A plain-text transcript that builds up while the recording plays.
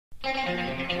Hey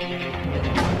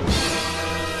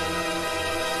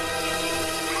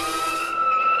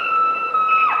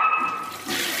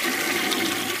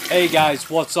guys,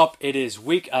 what's up? It is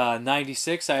week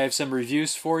 96. I have some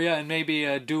reviews for you and maybe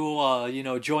a dual,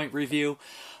 joint review.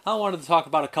 I wanted to talk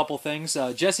about a couple things.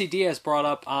 Jesse Diaz brought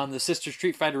up on the Sister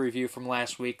Street Fighter review from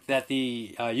last week that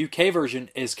the UK version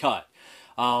is cut,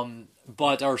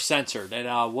 but are censored.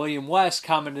 And William West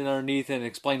commented underneath and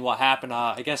explained what happened.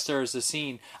 I guess there's a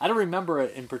scene, I don't remember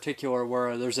it in particular,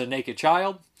 where there's a naked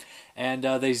child. And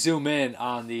they zoom in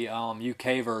on the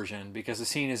UK version because the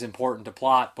scene is important to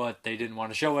plot, but they didn't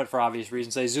want to show it for obvious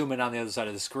reasons. They zoom in on the other side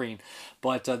of the screen,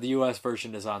 but the US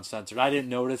version is uncensored. I didn't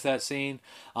notice that scene,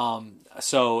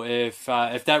 so if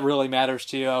that really matters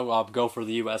to you, I'll go for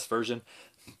the US version.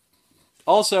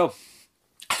 Also,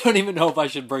 I don't even know if I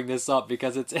should bring this up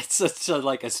because it's such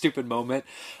a stupid moment.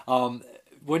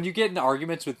 When you get in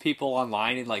arguments with people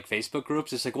online in like Facebook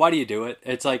groups, it's like, why do you do it?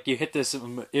 It's like you hit this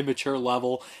immature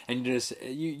level and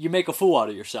you make a fool out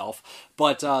of yourself.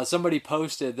 But somebody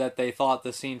posted that they thought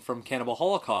the scene from Cannibal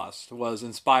Holocaust was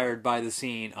inspired by the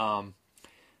scene.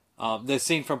 The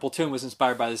scene from Platoon was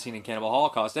inspired by the scene in Cannibal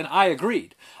Holocaust, and I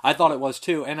agreed. I thought it was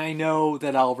too, and I know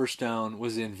that Oliver Stone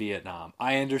was in Vietnam.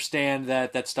 I understand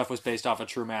that that stuff was based off a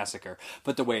true massacre,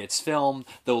 but the way it's filmed,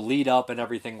 the lead up and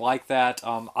everything like that,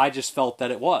 I just felt that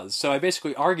it was. So I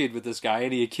basically argued with this guy,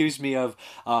 and he accused me of,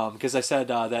 because I said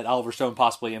that Oliver Stone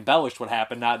possibly embellished what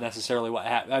happened, not necessarily what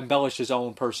happened, embellished his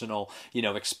own personal,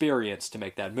 experience to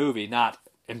make that movie, not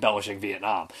embellishing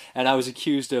Vietnam. And I was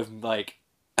accused of,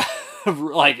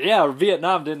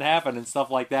 Vietnam didn't happen and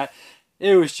stuff like that.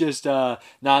 It was just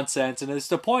nonsense. And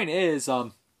the point is,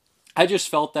 I just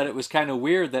felt that it was kind of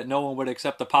weird that no one would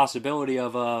accept the possibility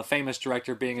of a famous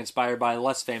director being inspired by a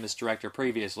less famous director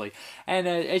previously. And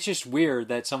it's just weird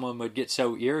that someone would get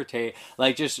so irritated,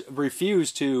 just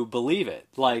refuse to believe it.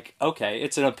 Okay,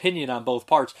 it's an opinion on both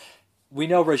parts. We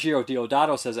know Ruggiero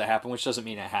Deodato says it happened, which doesn't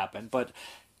mean it happened, but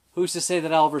who's to say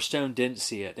that Oliver Stone didn't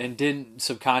see it and didn't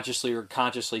subconsciously or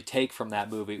consciously take from that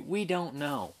movie? We don't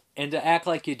know. And to act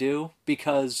like you do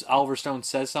because Oliver Stone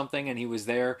says something and he was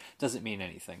there doesn't mean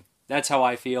anything. That's how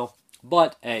I feel.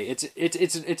 But hey,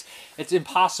 it's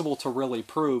impossible to really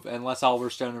prove unless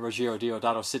Oliver Stone and Ruggiero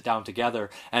Deodato sit down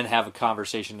together and have a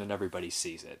conversation and everybody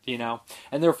sees it,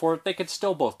 And therefore, they could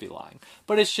still both be lying.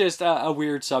 But it's just a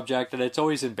weird subject, and it's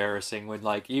always embarrassing when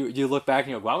you look back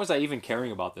and you go, why was I even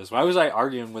caring about this? Why was I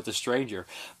arguing with a stranger?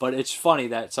 But it's funny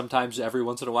that sometimes every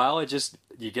once in a while,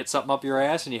 you get something up your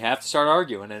ass and you have to start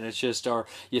arguing, and it's just, or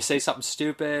you say something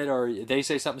stupid, or they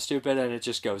say something stupid, and it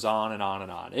just goes on and on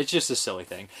and on. It's just a silly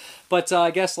thing. But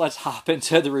I guess let's hop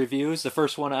into the reviews. The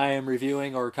first one I am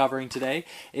reviewing or covering today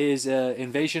is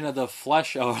Invasion of the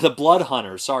Flesh, or the Blood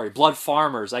Hunters. Sorry, Blood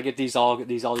Farmers. I get all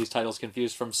these titles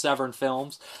confused from Severn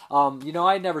Films.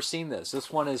 I'd never seen this.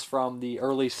 This one is from the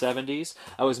early 70s.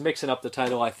 I was mixing up the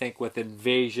title, I think, with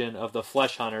Invasion of the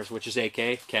Flesh Hunters, which is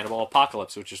AK Cannibal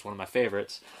Apocalypse, which is one of my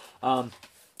favorites.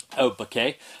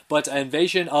 Okay, but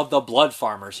Invasion of the Blood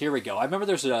Farmers. Here we go. I remember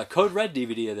there's a Code Red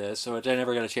DVD of this, which I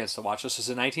never got a chance to watch. This is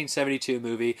a 1972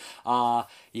 movie.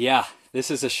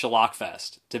 This is a schlock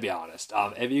fest, to be honest.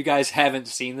 If you guys haven't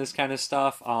seen this kind of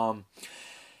stuff,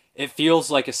 it feels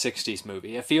like a 60s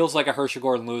movie. It feels like a Herschel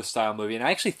Gordon Lewis style movie, and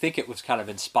I actually think it was kind of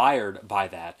inspired by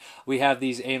that. We have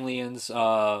these aliens, they're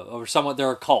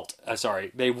a cult.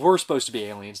 They were supposed to be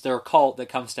aliens. They're a cult that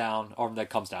comes down,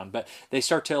 but they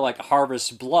start to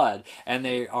harvest blood, and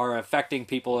they are affecting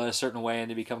people in a certain way,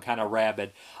 and they become kind of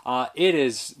rabid. It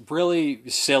is really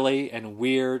silly and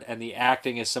weird, and the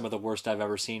acting is some of the worst I've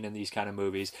ever seen in these kind of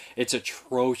movies. It's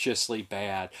atrociously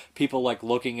bad. People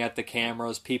looking at the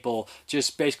cameras, people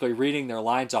just basically reading their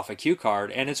lines off a cue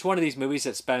card, and it's one of these movies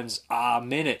that spends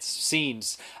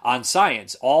scenes on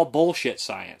science, all bullshit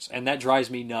science, and that drives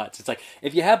me nuts. It's like,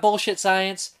 if you have bullshit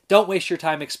science, don't waste your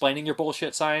time explaining your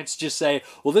bullshit science. Just say,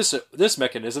 well, this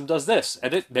mechanism does this,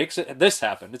 and it makes this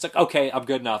happen. It's like, okay, I'm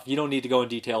good enough. You don't need to go in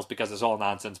details because it's all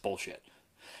nonsense bullshit.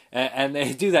 And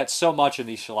they do that so much in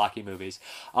these schlocky movies.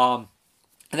 And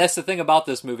that's the thing about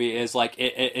this movie is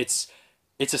it's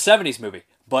a 70s movie,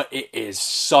 but it is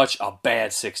such a bad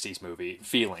 60s movie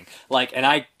feeling. And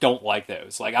I don't like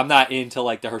those. I'm not into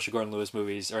the Herschel Gordon Lewis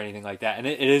movies or anything like that. And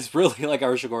it is really like a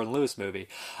Herschel Gordon Lewis movie.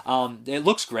 It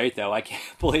looks great though. I can't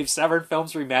believe Severn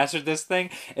Films remastered this thing.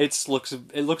 It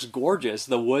looks gorgeous.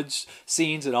 The woods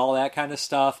scenes and all that kind of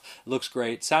stuff looks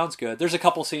great. Sounds good. There's a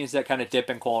couple scenes that kind of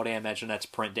dip in quality. I imagine that's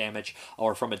print damage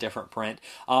or from a different print.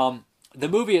 The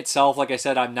movie itself, like I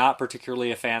said, I'm not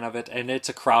particularly a fan of it, and it's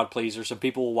a crowd pleaser. Some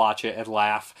people will watch it and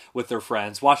laugh with their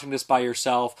friends. Watching this by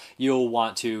yourself, you'll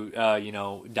want to,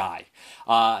 die.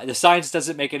 The science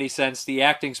doesn't make any sense. The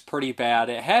acting's pretty bad.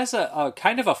 It has a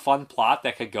kind of a fun plot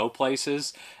that could go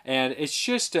places, and it's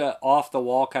just a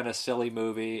off-the-wall kind of silly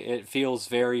movie. It feels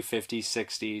very 50s,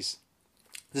 60s.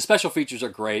 The special features are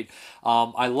great.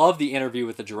 I love the interview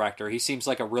with the director. He seems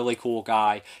like a really cool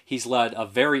guy. He's led a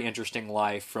very interesting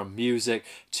life, from music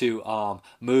to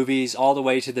movies all the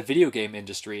way to the video game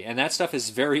industry. And that stuff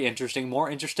is very interesting, more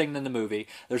interesting than the movie.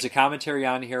 There's a commentary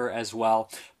on here as well.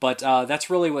 But that's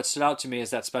really what stood out to me,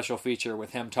 is that special feature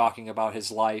with him talking about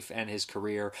his life and his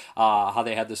career, how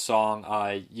they had the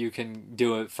song, You Can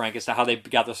Do It, Frankenstein, how they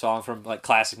got the song from like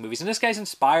classic movies. And this guy's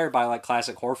inspired by like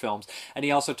classic horror films. And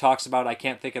he also talks about, I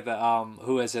can't think of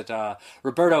the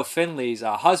Roberto Finley's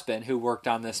husband, who worked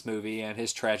on this movie, and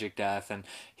his tragic death, and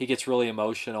he gets really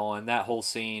emotional, and that whole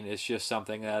scene is just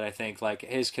something that I think, like,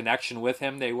 his connection with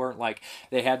him, they weren't like,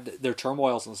 they had their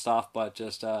turmoils and stuff, but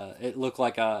just it looked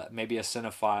like maybe a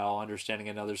cinephile understanding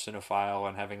another cinephile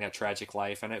and having that tragic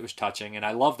life, and it was touching, and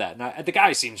I love that. And the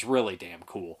guy seems really damn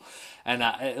cool, and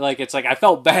it's like I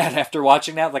felt bad after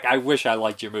watching that. Like, I wish I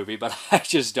liked your movie, but I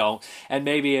just don't. And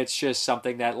maybe it's just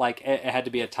something that, like, it had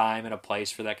to be a time and a place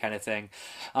for that kind of thing.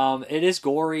 It is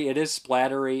gory, it is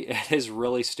splattery, it is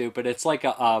really stupid. It's like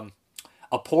a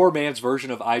poor man's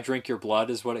version of I Drink Your Blood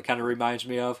is what it kind of reminds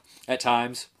me of at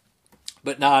times,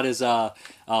 but not as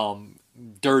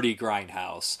dirty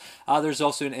grindhouse. There's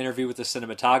also an interview with the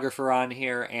cinematographer on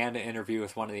here, and an interview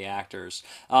with one of the actors.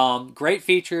 Great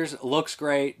features, looks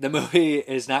great. The movie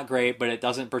is not great, but it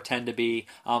doesn't pretend to be.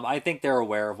 I think they're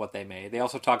aware of what they made. They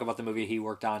also talk about the movie he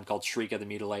worked on called Shriek of the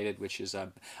Mutilated, which is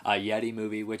a Yeti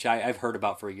movie, which I've heard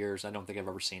about for years. I don't think I've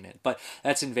ever seen it. But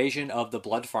that's Invasion of the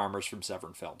Blood Farmers from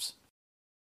Severin Films.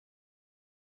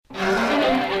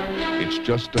 It's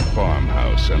just a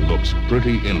farmhouse and looks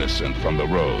pretty innocent from the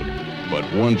road. But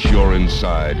once you're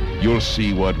inside, you'll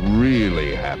see what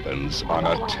really happens on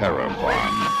a terror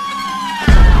farm.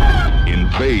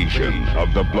 Invasion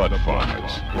of the Blood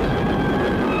Farmers.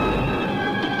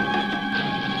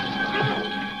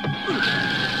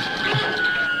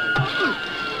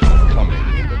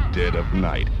 Coming in the dead of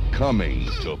night, coming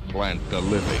to plant the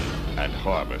living and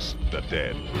harvest the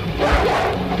dead.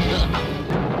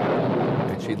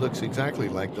 She looks exactly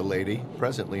like the lady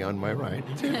presently on my right,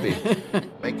 Tippy.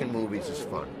 Making movies is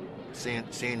fun.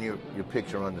 Seeing your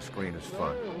picture on the screen is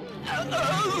fun.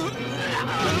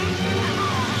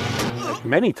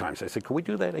 Many times I said, "Can we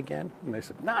do that again?" And they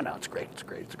said, "No, it's great, it's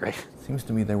great, it's great." Seems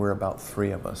to me there were about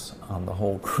 3 of us on the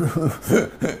whole crew.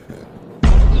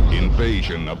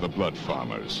 Invasion of the Blood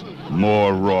Farmers.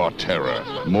 More raw terror,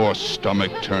 more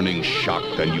stomach-turning shock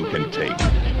than you can take.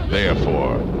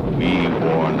 Therefore, we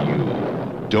warn you.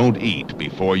 Don't eat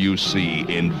before you see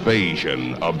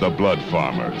Invasion of the Blood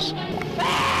Farmers.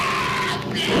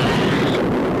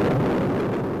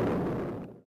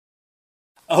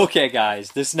 Okay,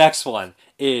 guys, this next one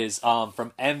is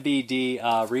from MVD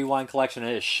Rewind Collection.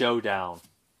 It is Showdown.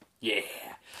 Yeah.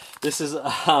 This is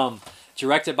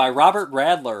directed by Robert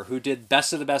Radler, who did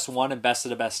Best of the Best 1 and Best of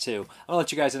the Best 2. I'm going to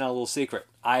let you guys in on a little secret.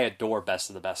 I adore Best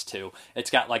of the Best 2.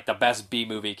 It's got like the best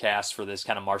B-movie cast for this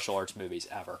kind of martial arts movies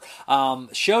ever.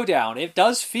 Showdown, it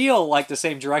does feel like the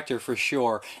same director for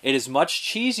sure. It is much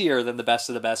cheesier than the Best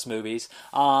of the Best movies.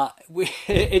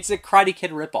 It's a Karate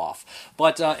Kid ripoff.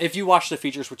 But if you watch the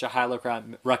features, which I highly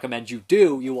recommend you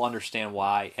do, you will understand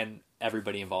why, and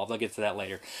everybody involved. I'll get to that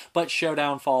later. But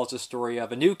Showdown follows the story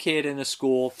of a new kid in a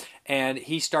school, and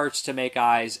he starts to make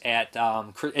eyes at,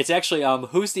 it's actually,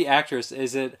 who's the actress?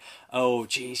 Is it, oh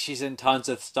geez, she's in tons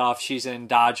of stuff. She's in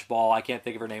Dodgeball. I can't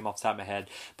think of her name off the top of my head.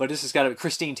 But this has got to be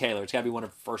Christine Taylor. It's got to be one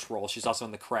of her first roles. She's also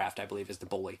in The Craft, I believe, as the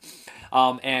bully.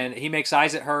 And he makes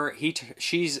eyes at her.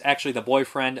 She's actually the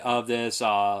boyfriend of this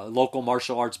local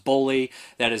martial arts bully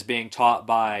that is being taught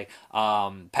by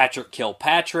Patrick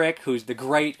Kilpatrick, who's the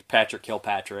great Patrick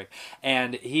Kilpatrick.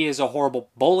 And he is a horrible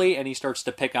bully, and he starts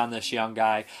to pick on this young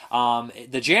guy.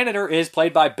 The janitor is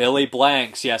played by Billy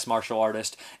Blanks, yes, martial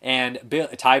artist, and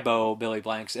Tybo Billy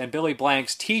Blanks. And Billy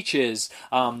Blanks teaches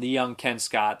the young Ken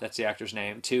Scott, that's the actor's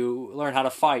name, to learn how to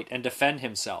fight and defend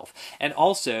himself. And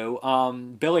also,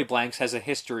 Billy Blanks has a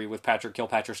history with Patrick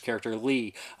Kilpatrick's character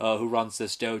Lee, who runs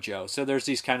this dojo. So there's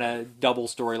these kind of double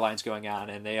storylines going on,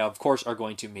 and they, of course, are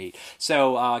going to meet.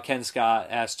 So Ken Scott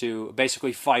has to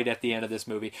basically fight at at the end of this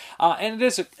movie. And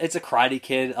it's a Karate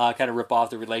Kid kind of rip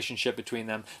off the relationship between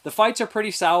them. The fights are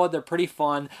pretty solid. They're pretty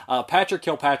fun. Patrick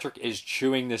Kilpatrick is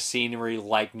chewing the scenery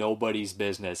like nobody's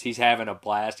business. He's having a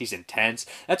blast. He's intense.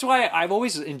 That's why I've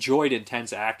always enjoyed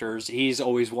intense actors. He's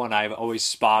always one I've always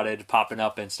spotted popping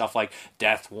up in stuff like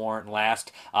Death Warrant,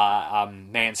 Last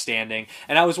Man Standing.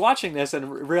 And I was watching this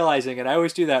and realizing, and I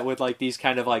always do that with like these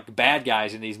kind of like bad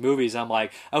guys in these movies. I'm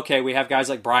like, okay, we have guys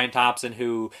like Brian Thompson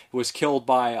who was killed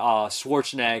by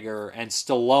Schwarzenegger and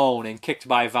Stallone and kicked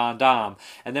by Van Damme.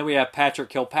 And then we have Patrick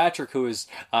Kilpatrick who is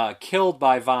killed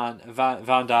by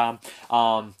Van Damme,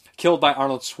 killed by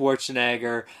Arnold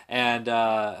Schwarzenegger, and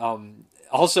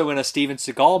also in a Steven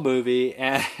Seagal movie,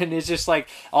 and it's just like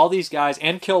all these guys,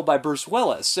 and killed by Bruce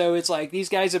Willis. So it's like these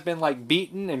guys have been like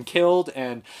beaten and killed,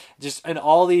 and just in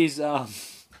all these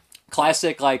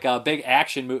classic like big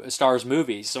action stars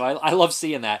movies. So I love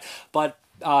seeing that. But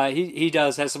he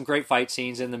has some great fight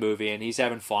scenes in the movie, and he's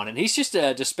having fun, and he's just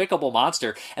a despicable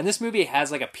monster. And this movie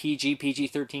has like a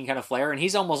PG-13 kind of flair, and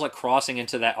he's almost like crossing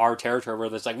into that R territory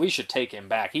where it's like, we should take him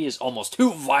back. He is almost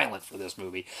too violent for this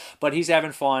movie, but he's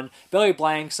having fun. Billy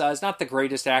Blanks is not the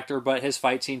greatest actor, but his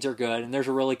fight scenes are good, and there's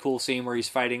a really cool scene where he's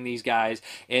fighting these guys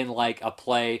in like a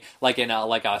play, like in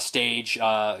a stage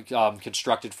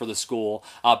constructed for the school.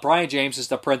 Brian James is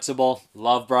the principal.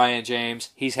 Love Brian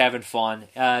James. He's having fun.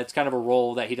 It's kind of a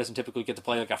role that he doesn't typically get to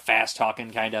play, like a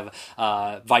fast-talking kind of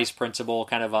vice principal,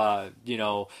 kind of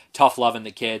tough loving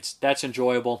the kids. That's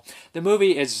enjoyable. The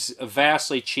movie is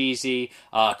vastly cheesy,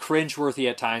 cringeworthy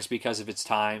at times because of its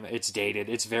time. It's dated.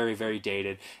 It's very, very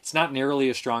dated. It's not nearly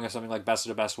as strong as something like Best of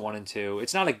the Best 1 and 2.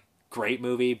 It's not a great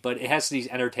movie, but it has these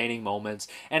entertaining moments,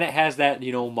 and it has that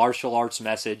martial arts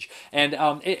message, and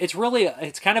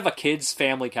it's kind of a kids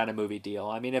family kind of movie deal.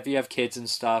 I mean, if you have kids and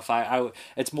stuff,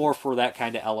 it's more for that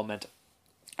kind of element.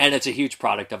 And it's a huge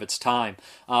product of its time.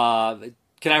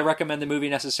 Can I recommend the movie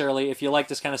necessarily? If you like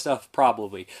this kind of stuff,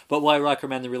 probably. But will I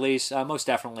recommend the release? Most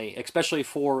definitely, especially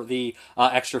for the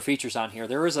extra features on here.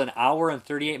 There is an hour and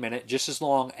 38 minute, just as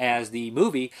long as the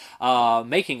movie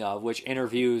making of, which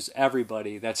interviews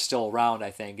everybody that's still around, I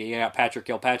think. You got Patrick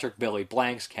Kilpatrick, Billy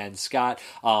Blanks, Ken Scott,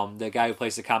 the guy who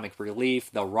plays the comic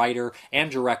relief, the writer, and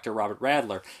director Robert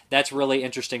Radler. That's really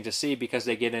interesting to see because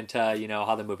they get into,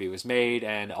 how the movie was made,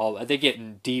 and they get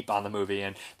in deep on the movie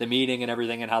and the meeting and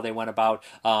everything and how they went about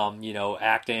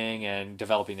acting and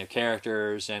developing their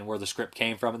characters and where the script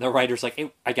came from. And the writer's like,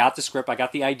 hey, I got the script, I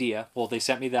got the idea. Well, they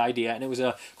sent me the idea, and it was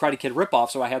a Karate Kid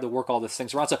ripoff, so I had to work all these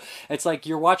things around. So it's like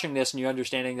you're watching this and you're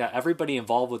understanding that everybody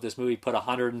involved with this movie put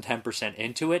 110%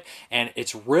 into it, and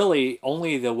it's really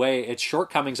only the way its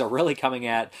shortcomings are really coming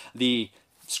at the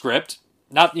script,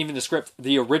 not even the script,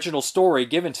 the original story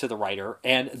given to the writer,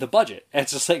 and the budget.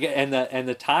 It's just like, and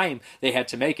the time they had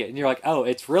to make it. And you're like, oh,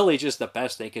 it's really just the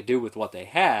best they could do with what they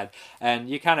had. And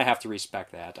you kind of have to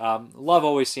respect that. Love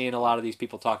always seeing a lot of these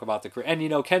people talk about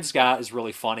and Ken Scott is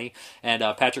really funny, and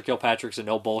Patrick Kilpatrick's a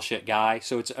no bullshit guy.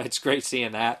 So it's great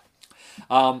seeing that.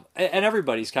 And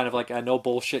everybody's kind of like a no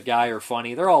bullshit guy or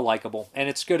funny. They're all likable, and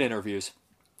it's good interviews.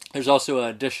 There's also an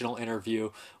additional interview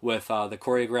with the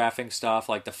choreographing stuff,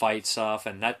 like the fight stuff,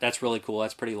 and that's really cool.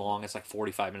 That's pretty long. It's like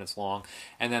 45 minutes long.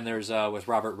 And then there's with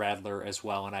Robert Radler as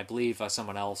well, and I believe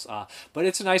someone else. But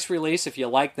it's a nice release. If you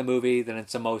like the movie, then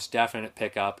it's a most definite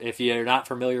pickup. If you're not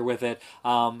familiar with it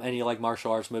and you like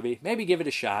martial arts movie, maybe give it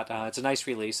a shot. It's a nice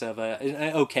release of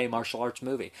an okay martial arts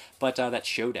movie. But that's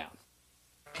Showdown.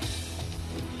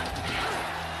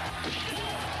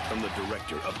 From the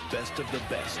director of Best of the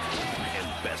Best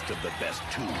and Best of the Best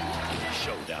 2,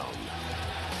 Showdown.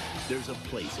 There's a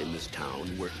place in this town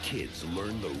where kids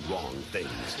learn the wrong things.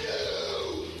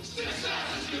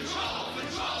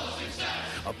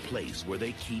 A place where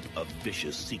they keep a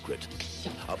vicious secret.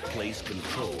 A place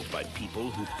controlled by people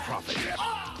who profit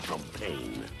from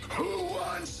pain.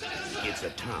 It's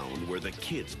a town where the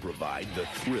kids provide the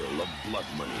thrill of blood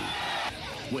money.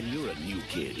 When you're a new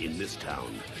kid in this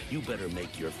town, you better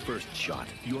make your first shot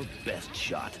your best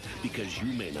shot, because you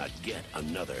may not get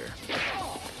another.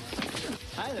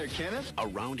 Hi there, Kenneth.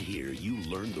 Around here, you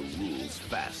learn the rules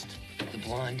fast. The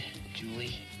blonde,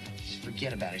 Julie, just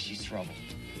forget about her. She's trouble.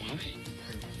 What?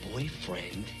 Her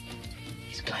boyfriend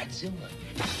is Godzilla.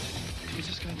 Who's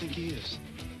this guy think he is?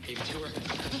 Give it to her.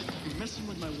 You're messing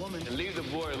with my woman. And leave the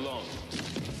boy alone.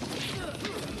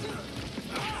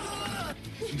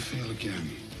 If you fail again,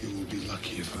 you will be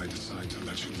lucky if I decide to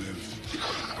let you live.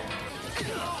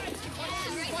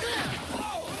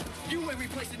 You ain't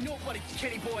replacing nobody,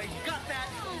 kitty boy. Got that?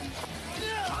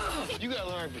 You gotta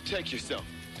learn to protect yourself,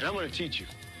 and I'm gonna teach you.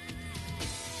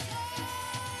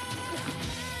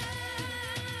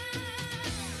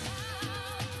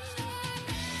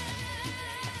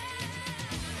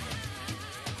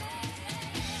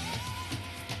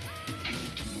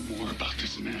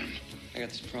 got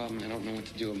this problem and I don't know what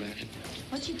to do about it.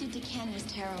 What you did to Ken was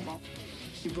terrible.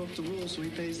 He broke the rules, so he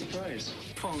pays the price.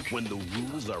 When the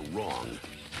rules are wrong,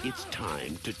 it's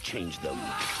time to change them.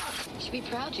 You should be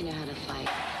proud you know how to fight.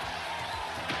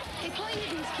 Hey, plenty of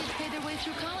these kids pay their way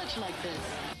through college like this.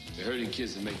 They're hurting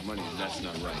kids to make money, and that's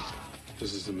not right.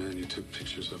 This is the man you took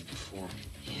pictures of before.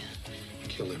 Yeah.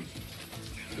 Kill him.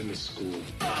 In the school.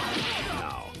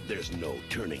 Now, there's no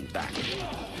turning back.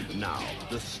 Now,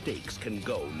 the stakes can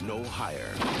go no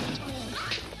higher.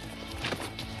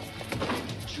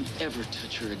 Don't you ever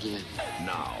touch her again.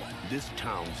 Now, this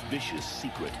town's vicious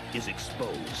secret is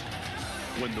exposed.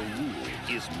 When the rule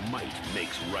is might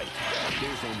makes right,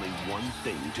 there's only one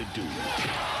thing to do.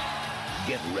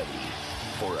 Get ready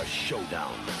for a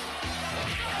showdown.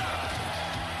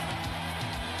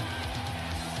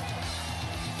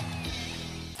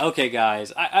 Okay,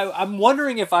 guys, I'm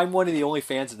wondering if I'm one of the only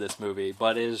fans of this movie,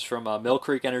 but it is from Mill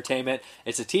Creek Entertainment.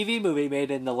 It's a TV movie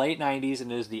made in the late 90s,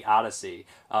 and it is The Odyssey,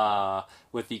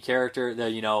 with the character,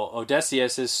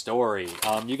 Odysseus' story.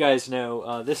 You guys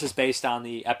know this is based on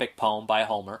the epic poem by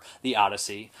Homer, The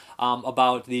Odyssey,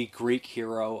 about the Greek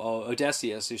hero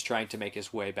Odysseus, who's trying to make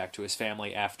his way back to his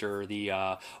family after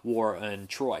the war in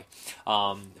Troy,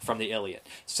 from the Iliad.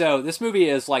 So this movie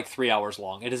is like 3 hours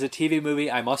long. It is a TV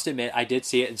movie. I must admit, I did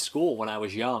see it in school when I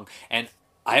was young, and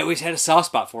I always had a soft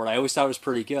spot for it. I always thought it was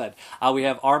pretty good. We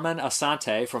have Armin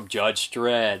Asante from Judge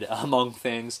Dredd, among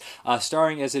things,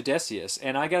 starring as Odysseus.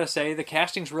 And I gotta say, the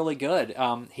casting's really good.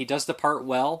 He does the part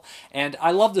well, and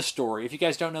I love the story. If you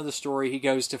guys don't know the story, he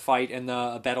goes to fight in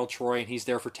the Battle of Troy, and he's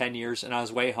there for 10 years, and on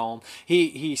his way home,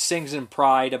 he sings in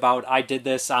pride about, I did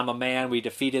this, I'm a man, we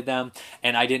defeated them,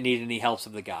 and I didn't need any help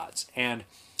of the gods. And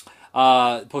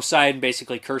Poseidon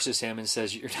basically curses him and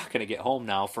says, you're not going to get home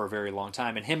now for a very long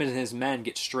time. And him and his men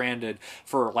get stranded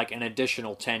for like an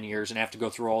additional 10 years and have to go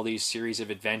through all these series of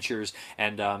adventures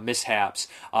and mishaps,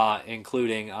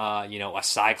 including, a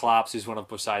Cyclops who's one of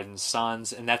Poseidon's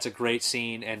sons. And that's a great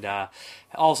scene. And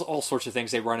all sorts of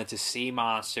things. They run into sea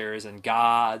monsters and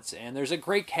gods. And there's a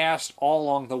great cast all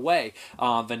along the way.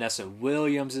 Vanessa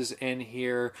Williams is in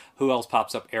here. Who else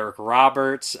pops up? Eric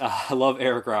Roberts. I love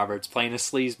Eric Roberts playing a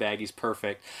sleazebag. He's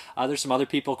perfect. There's some other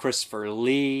people. Christopher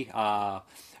Lee, a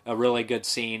really good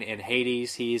scene in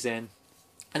Hades he's in.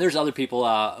 And there's other people,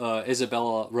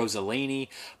 Isabella Rossellini.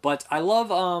 But I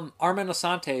love Armin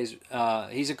Asante's.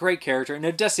 He's a great character, and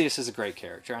Odysseus is a great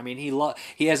character. I mean,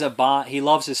 he has a bond. He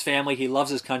loves his family. He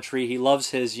loves his country. He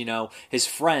loves his his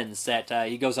friends that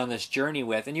he goes on this journey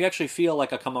with. And you actually feel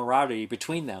like a camaraderie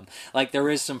between them. Like there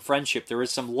is some friendship. There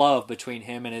is some love between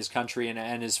him and his country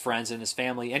and his friends and his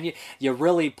family. And you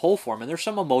really pull for him. And there's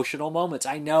some emotional moments.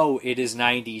 I know it is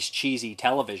 90s cheesy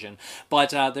television,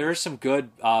 but there is some good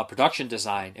production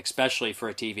design, especially for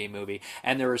a TV movie,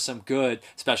 and there are some good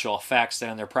special effects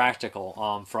and they're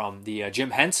practical from the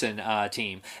Jim Henson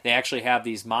team. They actually have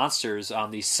these monsters,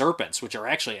 these serpents, which are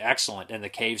actually excellent in the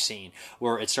cave scene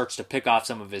where it starts to pick off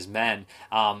some of his men,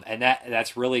 and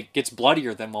that's really gets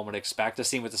bloodier than one would expect. The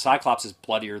scene with the Cyclops is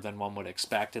bloodier than one would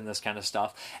expect in this kind of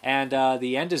stuff, and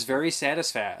the end is very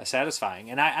satisfying.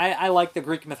 And I like the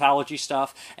Greek mythology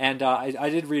stuff, and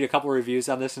I did read a couple of reviews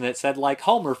on this, and it said like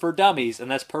Homer for dummies, and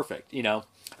that's perfect,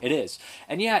 It is.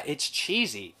 And yeah, it's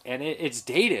cheesy and it's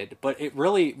dated, but it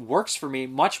really works for me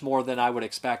much more than I would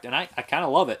expect. And I kind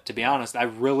of love it, to be honest. I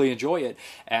really enjoy it.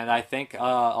 And I think a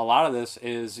lot of this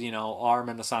is,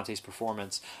 Armin Asante's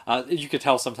performance. You could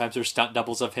tell sometimes there's stunt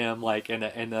doubles of him, like, and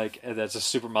that's a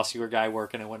super muscular guy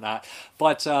working and whatnot.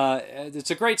 But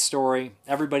it's a great story.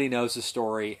 Everybody knows the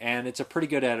story, and it's a pretty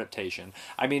good adaptation.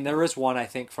 I mean, there is one, I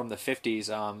think, from the 50s,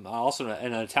 also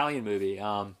an Italian movie,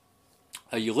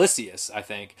 Ulysses, I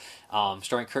think,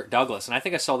 starring Kirk Douglas. And I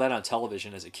think I saw that on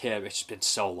television as a kid. It's been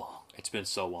so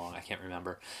long. I can't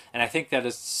remember. And I think that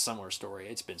is a similar story.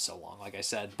 It's been so long, like I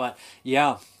said. But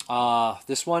yeah,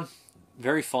 this one,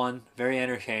 very fun, very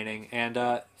entertaining. And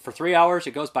for 3 hours,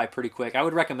 it goes by pretty quick. I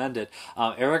would recommend it.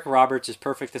 Eric Roberts is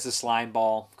perfect as a slime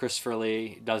ball. Christopher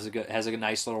Lee has a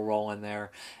nice little role in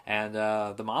there. And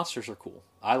the monsters are cool.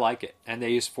 I like it. And they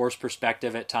use forced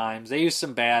perspective at times. They use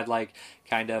some bad, like,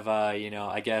 kind of,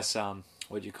 I guess,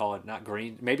 what'd you call it? Not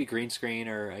green, maybe green screen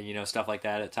or, stuff like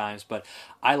that at times. But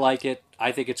I like it.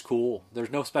 I think it's cool.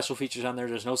 There's no special features on there.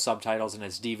 There's no subtitles, and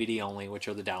it's DVD only, which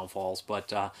are the downfalls.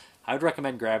 But I would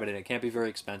recommend grabbing it. It can't be very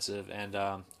expensive, and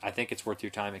I think it's worth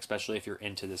your time, especially if you're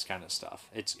into this kind of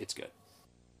stuff. It's good.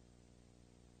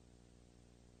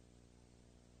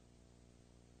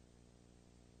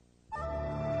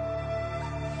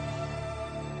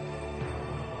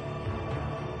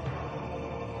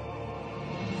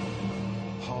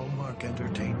 Hallmark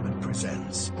Entertainment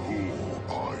presents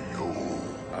Who are you?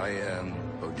 I am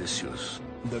Odysseus.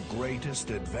 The greatest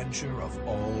adventure of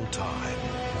all time.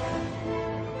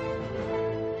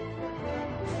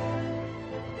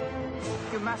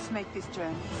 You must make this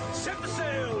journey. Set the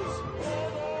sails!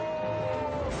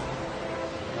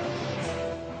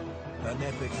 An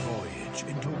epic voyage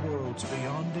into worlds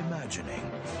beyond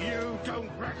imagining. You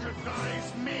don't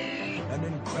recognize me? An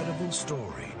incredible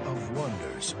story of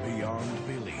wonders beyond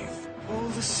belief. All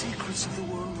the secrets of the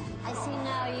world. I see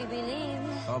now you believe.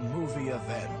 A movie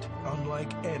event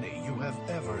unlike any you have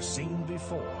ever seen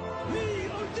before. Me,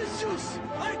 Odysseus!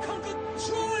 I conquered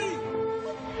Troy!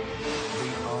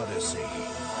 The Odyssey.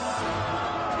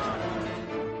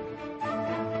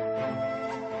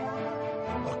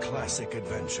 A classic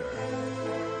adventure.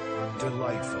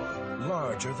 Delightful,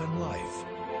 larger than life.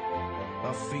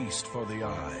 A feast for the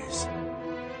eyes.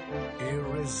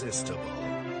 Irresistible.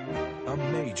 A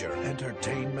major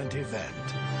entertainment event.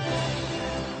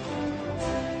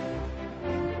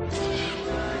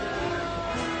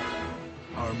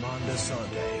 Armand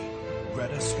Assante,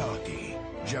 Greta Scacchi,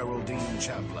 Geraldine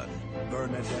Chaplin,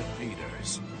 Bernadette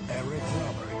Peters, Eric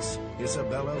Roberts,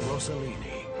 Isabella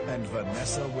Rossellini, and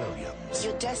Vanessa Williams.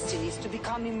 Your destiny is to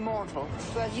become immortal,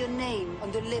 to have your name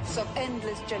on the lips of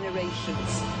endless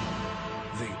generations.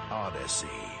 The Odyssey.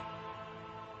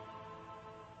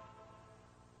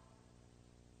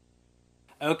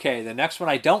 Okay, the next one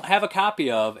I don't have a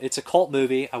copy of. It's a cult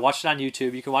movie. I watched it on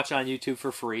YouTube. You can watch it on YouTube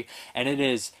for free. And it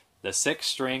is The Six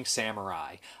String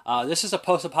Samurai. This is a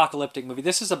post-apocalyptic movie.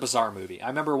 This is a bizarre movie. I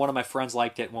remember one of my friends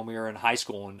liked it when we were in high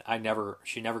school, and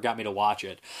she never got me to watch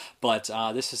it. But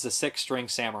this is The Six String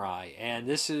Samurai. And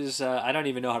this is, I don't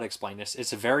even know how to explain this.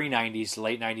 It's a very 90s,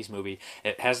 late 90s movie.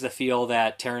 It has the feel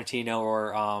that Tarantino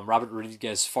or Robert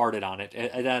Rodriguez farted on it.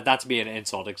 Not to be an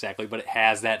insult exactly, but it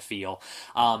has that feel.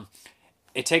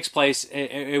 It takes place,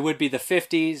 it would be the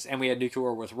 50s, and we had nuclear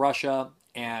war with Russia,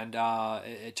 and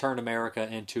it turned America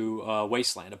into a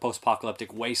wasteland, a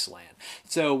post-apocalyptic wasteland.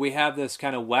 So we have this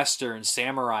kind of Western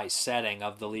samurai setting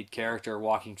of the lead character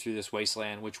walking through this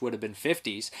wasteland, which would have been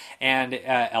 50s, and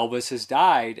Elvis has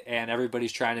died, and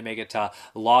everybody's trying to make it to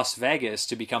Las Vegas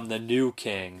to become the new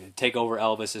king, take over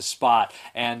Elvis's spot,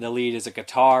 and the lead is a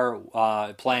guitar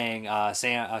playing a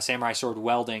samurai sword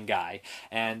welding guy,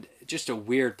 and just a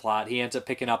weird plot. He ends up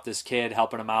picking up this kid,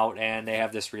 helping him out, and they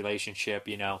have this relationship,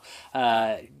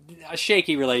 a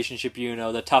shaky relationship,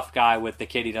 the tough guy with the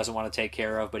kid he doesn't want to take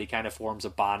care of, but he kind of forms a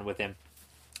bond with him.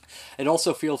 It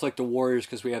also feels like The Warriors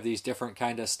because we have these different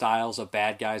kind of styles of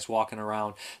bad guys walking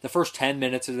around. The first 10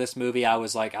 minutes of this movie, I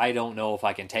was like, I don't know if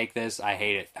I can take this. I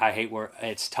hate it. I hate where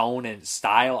its tone and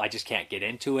style. I just can't get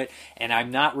into it. And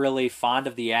I'm not really fond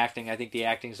of the acting. I think the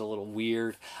acting's a little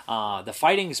weird. The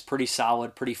fighting's pretty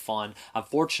solid, pretty fun.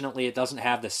 Unfortunately, it doesn't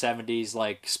have the 70s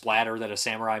like splatter that a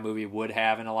samurai movie would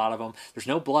have in a lot of them. There's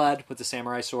no blood with the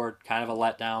samurai sword. Kind of a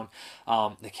letdown.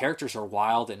 The characters are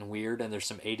wild and weird, and there's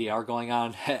some ADR going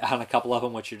on a couple of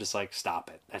them, which you're just like, stop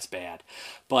it, that's bad.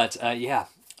 But yeah,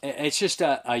 it's just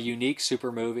a unique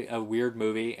super movie, a weird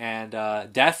movie, and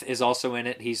Death is also in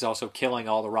it. He's also killing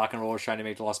all the rock and rollers trying to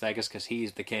make it to Las Vegas because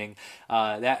he's the king.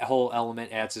 That whole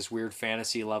element adds this weird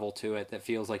fantasy level to it that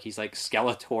feels like he's like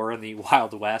Skeletor in the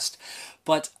Wild West.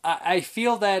 But I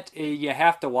feel that you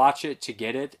have to watch it to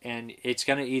get it, and it's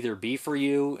going to either be for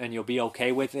you and you'll be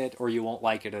okay with it, or you won't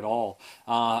like it at all.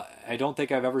 I don't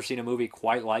think I've ever seen a movie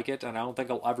quite like it, and I don't think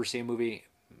I'll ever see a movie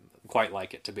quite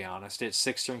like it, to be honest. It's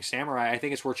Six String Samurai. I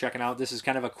think it's worth checking out. This is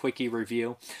kind of a quickie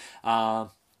review.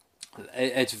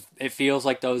 It feels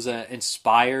like those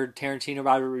inspired Tarantino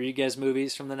Rodriguez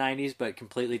movies from the 90s, but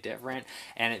completely different,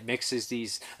 and it mixes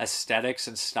these aesthetics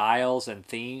and styles and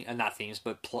not themes,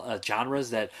 but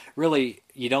genres that really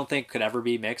you don't think could ever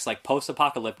be mixed, like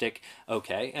post-apocalyptic,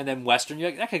 okay, and then Western, you're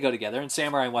like, that could go together, and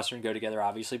Samurai and Western go together,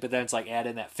 obviously, but then it's like add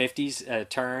in that 50s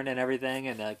turn and everything,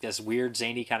 and like this weird,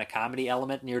 zany kind of comedy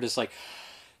element, and you're just like,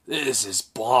 this is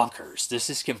bonkers. This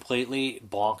is completely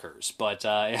bonkers. But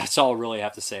that's all I really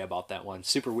have to say about that one.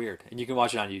 Super weird. And you can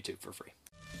watch it on YouTube for free.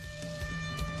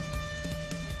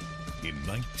 In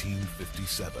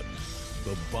 1957,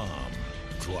 the bomb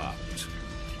dropped.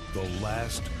 The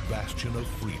last bastion of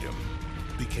freedom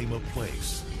became a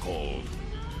place called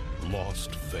Las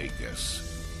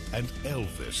Vegas. And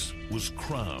Elvis was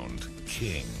crowned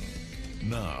king.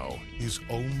 Now, his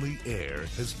only heir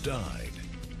has died.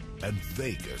 And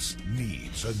Vegas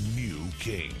needs a new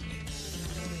king.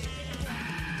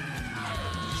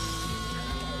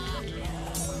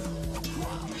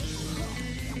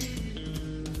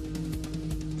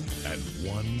 And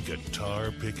one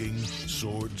guitar-picking,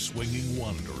 sword-swinging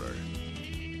wanderer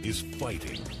is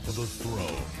fighting for the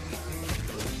throne.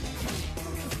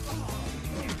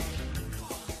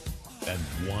 and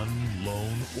one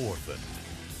lone orphan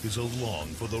is along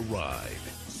for the ride.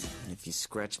 If you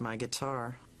scratch my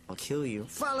guitar, I'll kill you.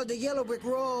 Follow the yellow brick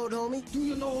road, homie. Do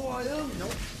you know who I am?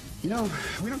 Nope. You know,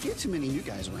 we don't get too many new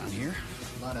guys around here.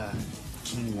 A lot of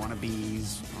king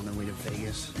wannabes on their way to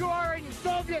Vegas. You are in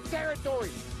Soviet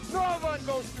territory. No one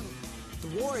goes through.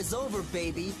 The war is over,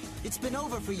 baby. It's been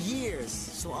over for years.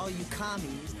 So all you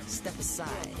commies, step aside.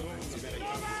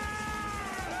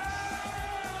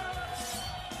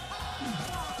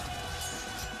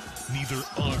 Neither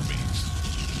armies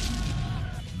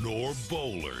nor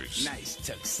bowlers. Nice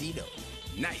tuxedo.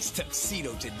 Nice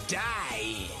tuxedo to die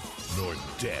in. Nor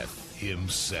death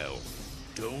himself.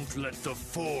 Don't let the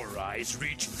Four Eyes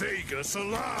reach Vegas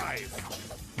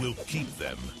alive! Will keep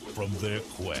them from their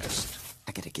quest.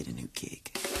 I gotta get a new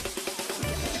gig.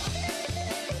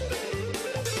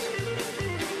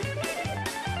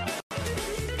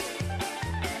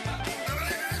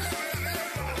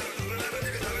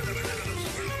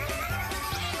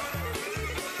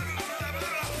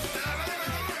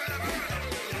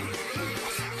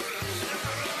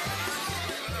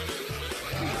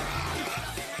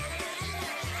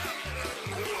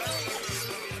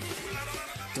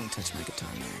 Don't touch my guitar,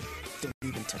 man. Don't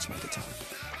even touch my guitar.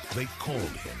 They called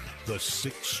him the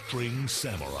Six-String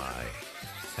Samurai,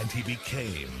 and he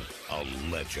became a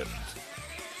legend.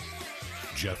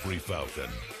 Jeffrey Falcon,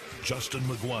 Justin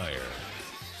McGuire,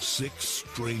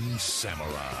 Six-String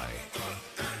Samurai.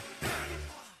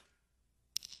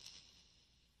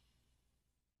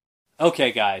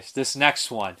 Okay, guys, this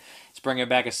next one is bringing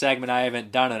back a segment I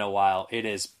haven't done in a while. It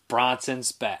is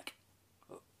Bronson's Back.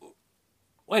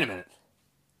 Wait a minute.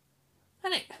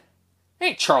 That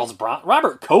ain't Charles Bronson.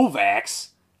 Robert Kovacs.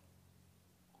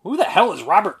 Who the hell is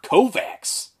Robert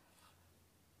Kovacs?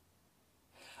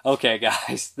 Okay,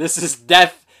 guys, this is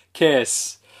Death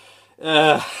Kiss.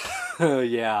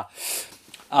 Yeah.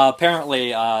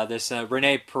 Apparently, this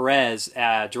Rene Perez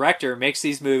director makes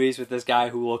these movies with this guy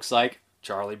who looks like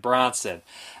Charlie Bronson.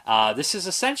 This is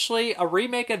essentially a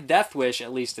remake of Death Wish,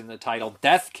 at least in the title,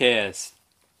 Death Kiss.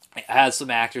 It has some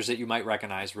actors that you might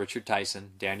recognize, Richard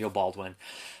Tyson, Daniel Baldwin.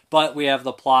 But we have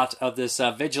the plot of this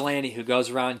vigilante who goes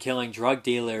around killing drug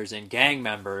dealers and gang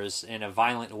members in a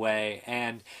violent way.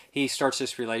 And he starts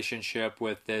this relationship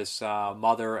with this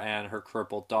mother and her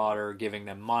crippled daughter, giving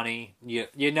them money.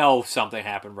 You know something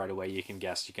happened right away. You can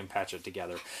guess. You can patch it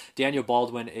together. Daniel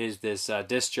Baldwin is this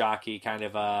disc jockey, kind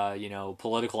of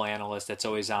political analyst that's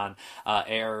always on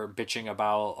air bitching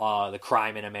about the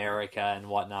crime in America and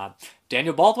whatnot.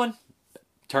 Daniel Baldwin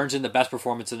turns in the best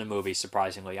performance in the movie,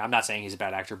 surprisingly. I'm not saying he's a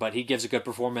bad actor, but he gives a good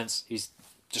performance. He's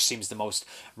just seems the most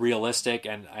realistic,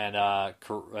 and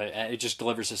it just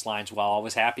delivers his lines well. I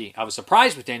was happy. I was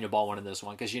surprised with Daniel Baldwin in this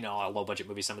one, because, a low-budget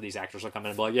movie, some of these actors will come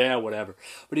in and be like, yeah, whatever.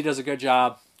 But he does a good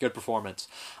job, good performance.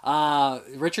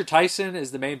 Richard Tyson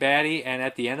is the main baddie, and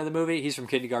at the end of the movie, he's from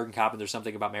Kindergarten Cop, and There's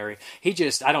Something About Mary.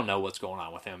 I don't know what's going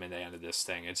on with him in the end of this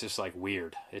thing. It's just,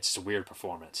 weird. It's just a weird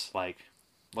performance.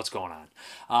 What's going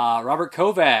on? Robert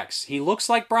Kovacs, he looks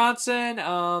like Bronson,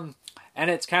 and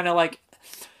it's kind of like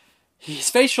his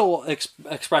facial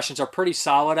expressions are pretty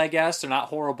solid, I guess. They're not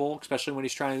horrible, especially when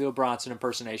he's trying to do a Bronson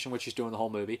impersonation, which he's doing the whole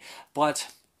movie. But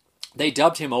they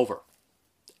dubbed him over.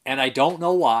 And I don't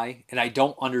know why, and I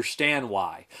don't understand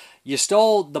why. You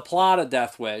stole the plot of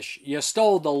Death Wish. You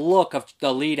stole the look of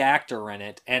the lead actor in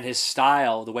it and his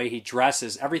style, the way he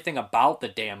dresses, everything about the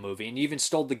damn movie. And you even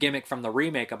stole the gimmick from the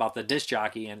remake about the disc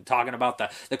jockey and talking about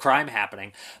the crime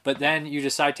happening. But then you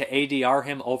decide to ADR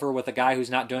him over with a guy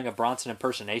who's not doing a Bronson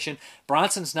impersonation.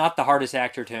 Bronson's not the hardest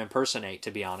actor to impersonate,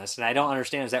 to be honest. And I don't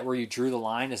understand. Is that where you drew the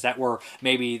line? Is that where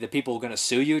maybe the people going to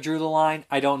sue you drew the line?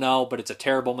 I don't know, but it's a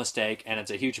terrible mistake and it's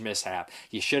a huge mishap.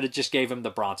 You should have just gave him the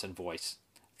Bronson voice,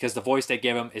 because the voice they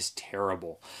give him is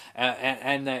terrible.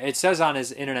 And it says on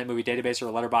his Internet Movie Database or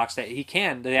Letterboxd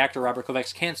that the actor Robert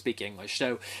Kovacs can speak English.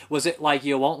 So was it like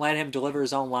you won't let him deliver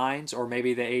his own lines, or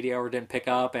maybe the ADR didn't pick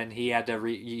up and he had to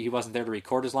he wasn't there to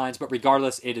record his lines? But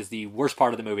regardless, it is the worst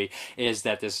part of the movie is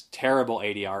that this terrible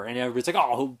ADR, and everybody's like,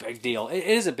 oh, big deal. It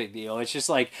is a big deal. It's just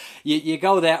like you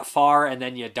go that far and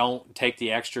then you don't take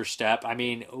the extra step. I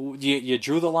mean, you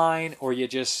drew the line, or you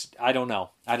just, I don't know.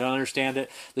 I don't understand it.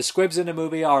 The squibs in the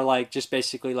movie are just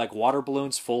basically like water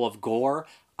balloons full of gore.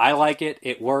 I like it.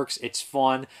 It works. It's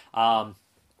fun. I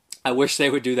wish they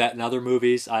would do that in other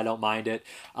movies. I don't mind it.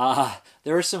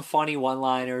 There are some funny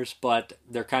one-liners, but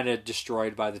they're kind of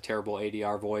destroyed by the terrible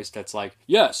ADR voice that's like,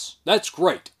 yes, that's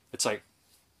great. It's like,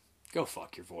 go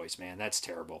fuck your voice, man. That's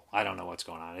terrible. I don't know what's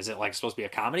going on. Is it supposed to be a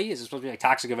comedy? Is it supposed to be like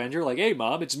Toxic Avenger? Like, hey,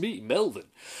 Mom, it's me, Melvin.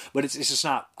 But it's just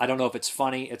not. I don't know if it's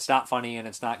funny. It's not funny, and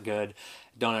it's not good.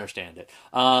 Don't understand it.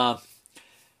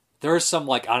 there's some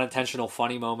like unintentional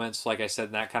funny moments, like I said,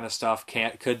 and that kind of stuff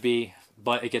could be,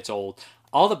 but it gets old.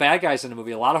 All the bad guys in the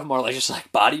movie, a lot of them are like just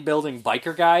like bodybuilding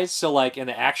biker guys. So like in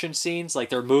the action scenes, like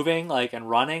they're moving like and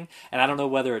running, and I don't know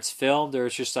whether it's filmed or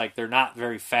it's just like they're not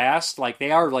very fast. Like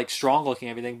they are like strong looking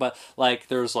and everything, but like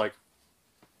there's like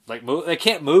they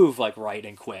can't move like right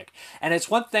and quick. And it's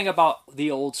one thing about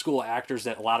the old school actors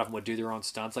that a lot of them would do their own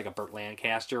stunts, like a Burt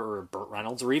Lancaster or a Burt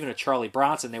Reynolds or even a Charlie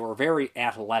Bronson. They were very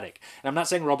athletic. And I'm not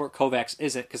saying Robert Kovacs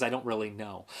isn't, because I don't really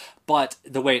know. But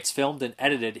the way it's filmed and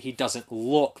edited, he doesn't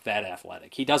look that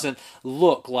athletic. He doesn't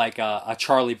look like a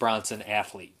Charlie Bronson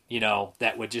athlete,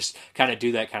 that would just kind of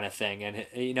do that kind of thing. And,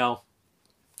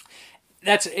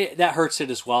 that hurts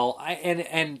it as well.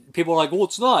 And people are like, well,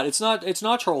 it's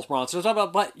not Charles Bronson. It's not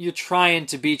about, but you're trying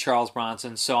to be Charles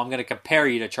Bronson, so I'm going to compare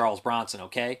you to Charles Bronson,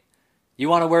 okay? You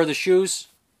want to wear the shoes?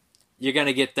 You're going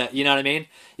to get that, you know what I mean?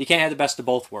 You can't have the best of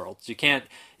both worlds. You can't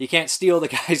steal the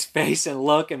guy's face and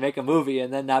look and make a movie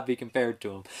and then not be compared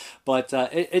to him. But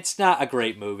it's not a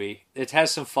great movie. It has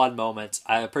some fun moments.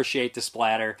 I appreciate the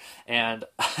splatter, and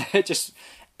it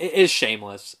is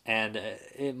shameless, and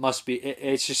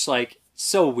it's just like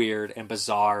so weird and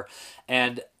bizarre.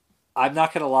 And I'm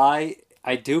not gonna lie,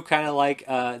 I do kind of like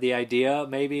the idea.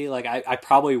 Maybe like I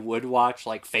probably would watch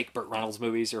like fake Burt Reynolds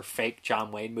movies or fake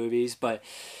John Wayne movies, but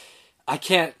I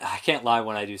can't lie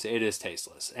when I do say it is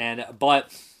tasteless.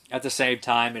 But at the same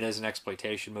time, it is an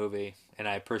exploitation movie, and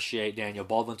I appreciate Daniel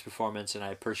Baldwin's performance, and I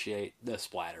appreciate the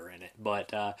splatter in it.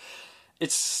 But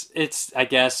it's I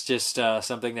guess just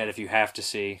something that if you have to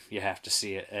see, you have to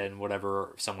see it, and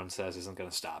whatever someone says isn't going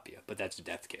to stop you. But that's a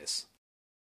death kiss.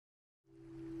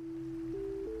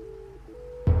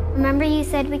 Remember you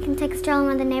said we can take a stroll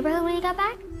around the neighborhood when you got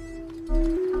back?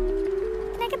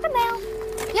 Can I get the mail?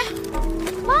 Yeah.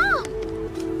 Mom!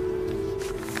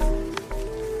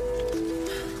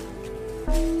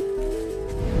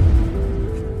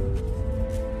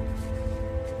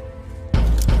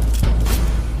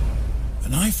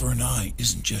 An eye for an eye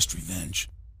isn't just revenge.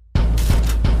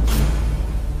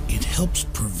 It helps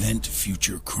prevent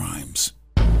future crimes.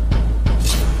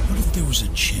 What if there was a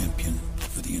champion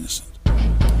for the innocent?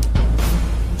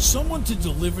 Someone to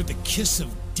deliver the kiss of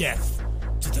death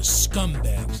to the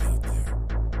scumbags out there.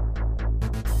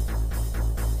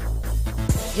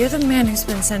 You're the man who's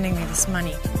been sending me this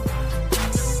money.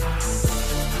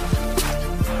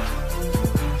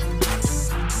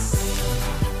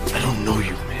 I don't know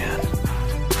you, man.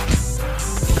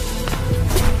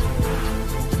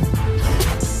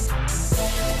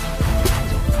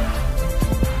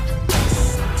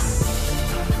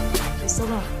 I still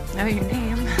don't know your name.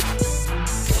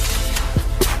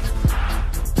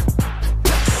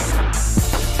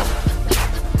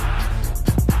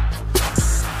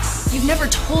 You've never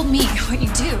told me what you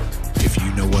do. If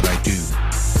you know what I do,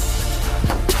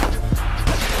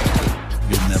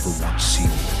 you'll never want to see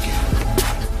me again.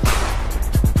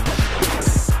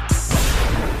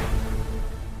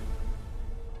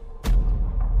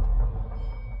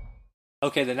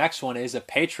 Okay, the next one is a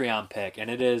Patreon pick,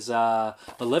 and it is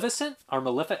Maleficent or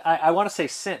Maleficent. I want to say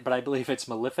Sint, but I believe it's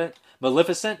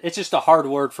Maleficent. It's just a hard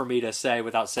word for me to say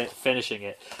without finishing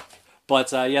it.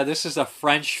 But yeah, this is a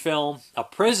French film, a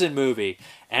prison movie,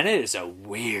 and it is a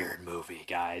weird movie,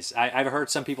 guys. I've heard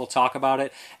some people talk about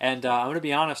it, and I'm going to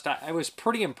be honest, I was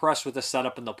pretty impressed with the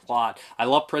setup and the plot. I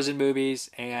love prison movies,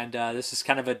 and this is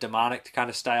kind of a demonic kind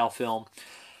of style film.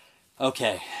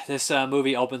 Okay, this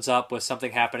movie opens up with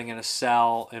something happening in a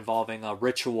cell involving a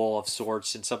ritual of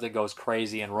sorts, and something goes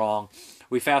crazy and wrong.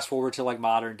 We fast forward to like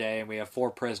modern day, and we have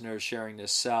 4 prisoners sharing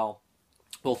this cell.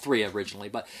 Well, 3 originally,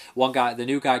 but one guy, the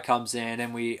new guy comes in,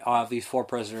 and we have these 4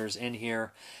 prisoners in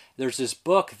here. There's this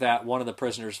book that one of the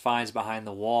prisoners finds behind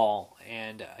the wall,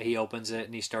 and he opens it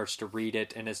and he starts to read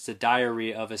it, and it's the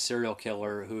diary of a serial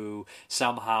killer who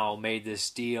somehow made this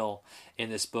deal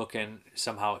in this book and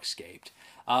somehow escaped.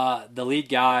 The lead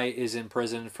guy is in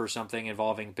prison for something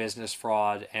involving business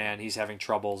fraud, and he's having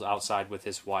troubles outside with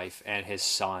his wife and his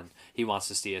son. He wants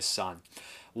to see his son.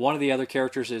 One of the other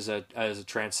characters is a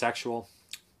transsexual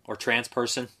or trans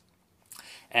person,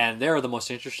 and they're the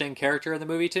most interesting character in the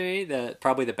movie to me.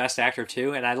 Probably the best actor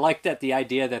too. And I like that the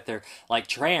idea that they're like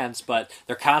trans, but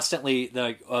they're constantly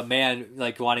a man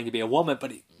like wanting to be a woman,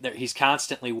 but he's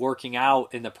constantly working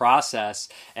out in the process,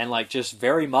 and like just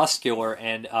very muscular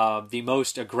and the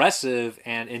most aggressive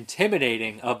and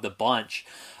intimidating of the bunch.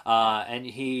 And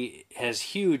he has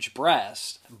huge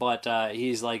breasts, but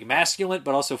he's like masculine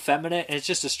but also feminine, and it's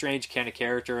just a strange kind of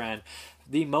character. And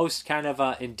the most kind of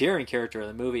endearing character in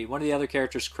the movie. One of the other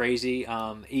characters, crazy,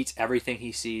 eats everything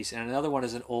he sees, and another one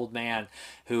is an old man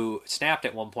who snapped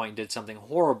at one point and did something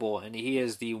horrible, and he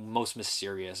is the most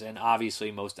mysterious and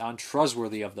obviously most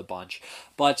untrustworthy of the bunch.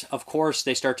 But of course,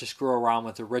 they start to screw around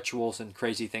with the rituals, and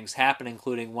crazy things happen,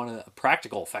 including one of the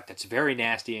practical effect that's very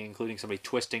nasty, including somebody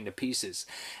twisting to pieces.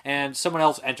 And someone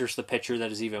else enters the picture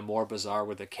that is even more bizarre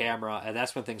with a camera, and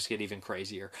that's when things get even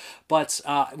crazier. But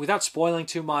without spoiling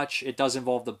too much, it does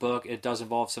involve the book. It does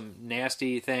involve some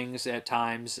nasty things at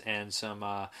times, and some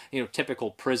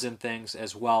typical prison things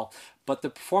as well. But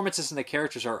the performances and the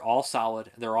characters are all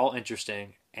solid. They're all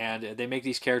interesting, and they make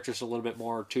these characters a little bit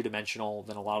more two-dimensional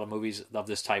than a lot of movies of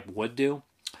this type would do.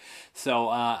 So,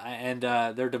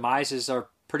 their demises are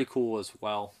pretty cool as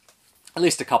well. At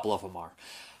least a couple of them are.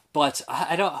 But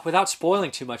I don't. Without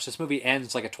spoiling too much, this movie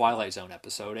ends like a Twilight Zone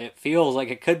episode. It feels like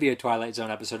it could be a Twilight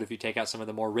Zone episode if you take out some of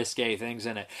the more risque things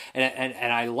in it.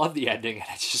 And I love the ending, and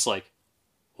it's just like,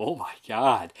 oh my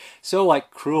god. So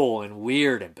like cruel and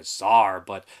weird and bizarre,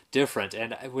 but different.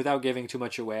 And without giving too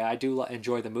much away, I do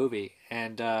enjoy the movie.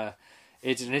 And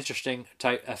it's an interesting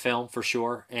type of film for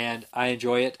sure, and I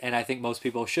enjoy it, and I think most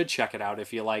people should check it out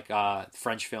if you like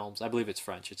French films. I believe it's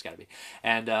French, it's got to be.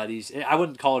 And these, I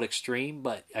wouldn't call it extreme,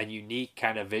 but a unique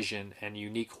kind of vision and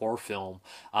unique horror film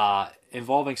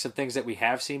involving some things that we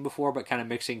have seen before, but kind of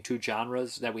mixing two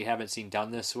genres that we haven't seen done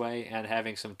this way, and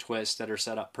having some twists that are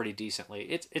set up pretty decently.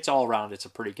 It's all around, it's a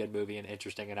pretty good movie and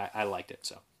interesting, and I liked it.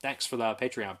 So thanks for the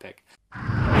Patreon pick.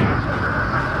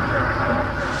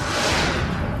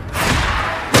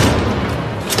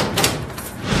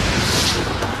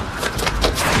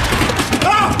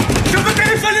 Je veux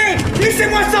téléphoner!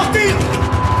 Laissez-moi sortir!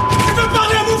 Je veux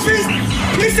parler à mon fils!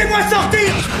 Laissez-moi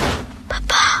sortir!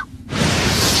 Papa.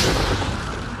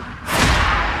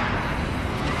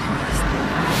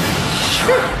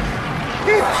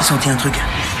 J'ai senti un truc.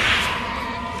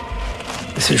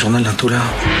 C'est le journal d'un taulard.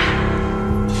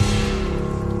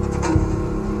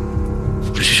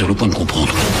 Je suis sur le point de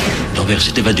comprendre. L'envers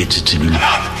s'est évadé de cette cellule.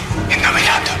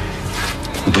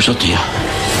 On peut sortir.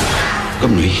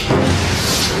 Comme lui.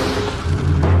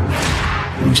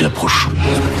 Nous nous approchons.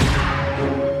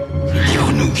 Le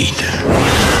livre nous guide.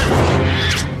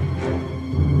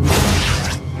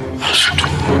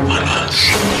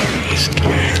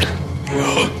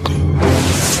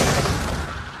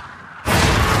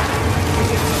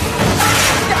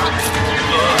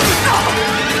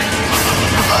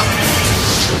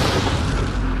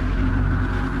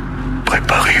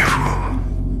 Préparez-vous.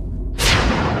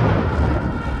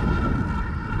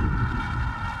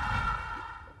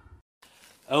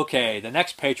 Okay, the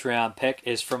next Patreon pick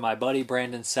is from my buddy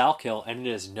Brandon Salkill, and it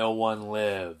is No One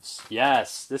Lives.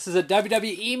 Yes, this is a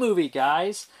WWE movie,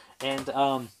 guys. And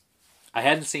I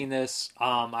hadn't seen this.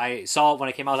 I saw it when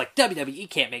it came out. I was like, WWE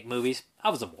can't make movies. I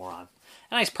was a moron.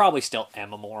 And I probably still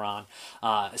am a moron.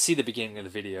 See the beginning of the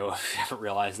video if you haven't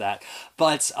realized that.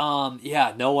 But,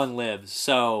 yeah, No One Lives.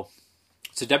 So,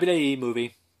 it's a WWE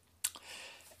movie.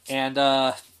 And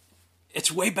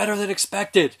it's way better than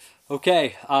expected.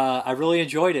 Okay, I really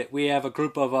enjoyed it. We have a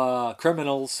group of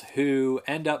criminals who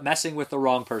end up messing with the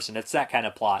wrong person. It's that kind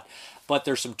of plot. But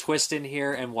there's some twist in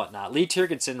here and whatnot. Lee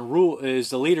Tergesen is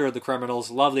the leader of the criminals.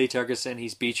 Love Lee Tergesen.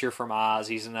 He's Beecher from Oz.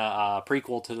 He's in the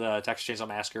prequel to the Texas Chainsaw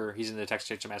Massacre. He's in the Texas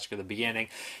Chainsaw Massacre at the beginning.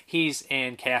 He's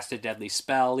in Cast a Deadly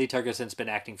Spell. Lee Tergesen's been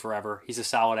acting forever. He's a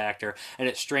solid actor. And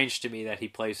it's strange to me that he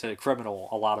plays a criminal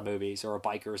a lot of movies, or a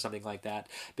biker or something like that,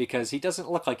 because he doesn't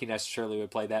look like he necessarily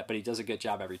would play that, but he does a good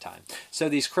job every time. So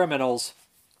these criminals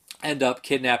end up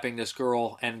kidnapping this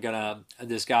girl and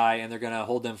this guy, and they're gonna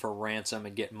hold them for ransom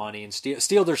and get money and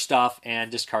steal their stuff and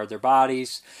discard their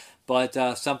bodies. But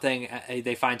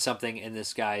they find something in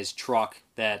this guy's truck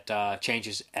that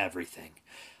changes everything.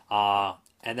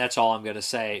 And that's all I'm going to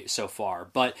say so far.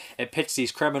 But it pits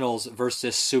these criminals versus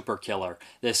this super killer,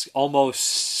 this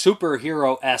almost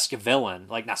superhero-esque villain.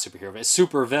 Like, not superhero, but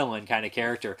super villain kind of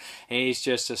character. And he's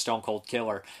just a stone-cold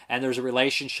killer. And there's a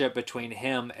relationship between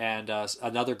him and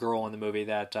another girl in the movie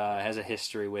that has a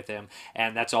history with him.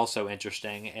 And that's also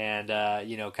interesting. And,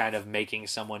 kind of making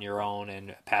someone your own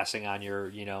and passing on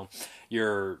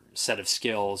your set of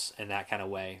skills in that kind of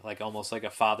way. Like, almost like a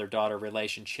father-daughter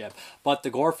relationship. But the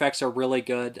gore effects are really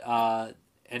good.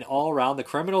 And all around, the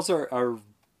criminals are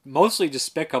mostly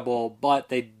despicable, but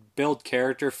they build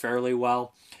character fairly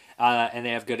well. And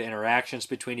they have good interactions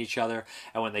between each other.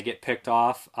 And when they get picked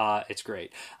off, it's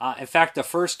great. In fact, the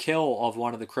first kill of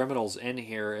one of the criminals in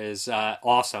here is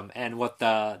awesome. And what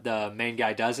the main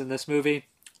guy does in this movie,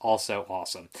 also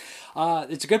awesome.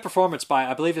 It's a good performance by,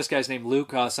 I believe this guy's named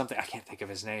Luke something. I can't think of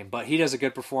his name, but he does a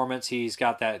good performance. He's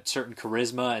got that certain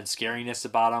charisma and scariness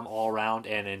about him all around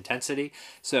and intensity.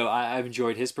 So I've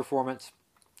enjoyed his performance.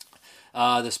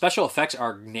 The special effects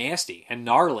are nasty and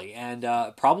gnarly, and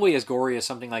probably as gory as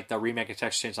something like the remake of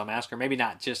Texas Chainsaw Massacre. Maybe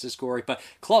not just as gory, but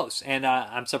close. And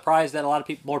I'm surprised that a lot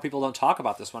of more people don't talk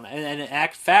about this one. And in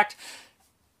fact,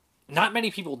 not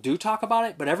many people do talk about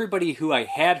it, but everybody who I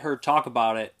had heard talk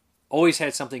about it always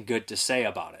had something good to say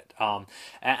about it. And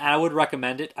I would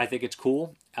recommend it. I think it's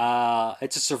cool.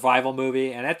 It's a survival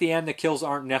movie, and at the end, the kills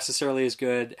aren't necessarily as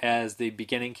good as the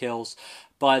beginning kills,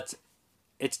 but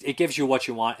it gives you what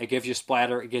you want. It gives you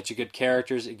splatter. It gets you good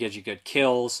characters. It gives you good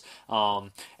kills. And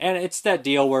it's that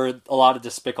deal where a lot of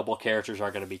despicable characters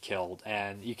are going to be killed,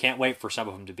 and you can't wait for some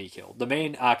of them to be killed. The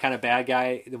main kind of bad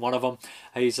guy, one of them,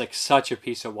 he's like such a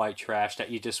piece of white trash that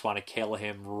you just want to kill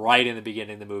him right in the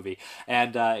beginning of the movie.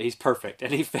 And he's perfect.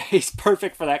 And he's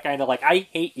perfect for that kind of like, I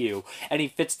hate you. And he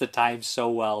fits the time so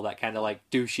well, that kind of like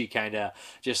douchey, kind of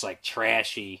just like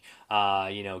trashy,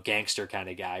 gangster kind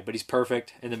of guy. But he's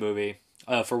perfect in the movie.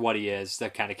 For what he is,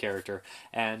 that kind of character.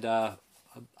 And I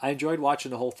enjoyed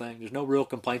watching the whole thing. There's no real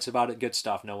complaints about it. Good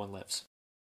stuff. No one lives.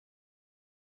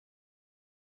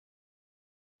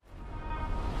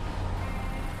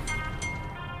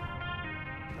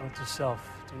 Note to self,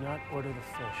 do not order the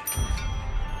fish.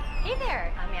 Hey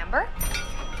there, I'm Amber.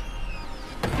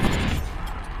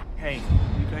 Hey,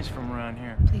 you guys from around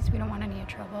here? Please, we don't want any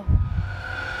trouble.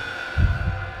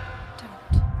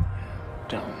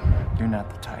 Don't. You're not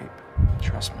the type.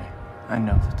 Trust me. I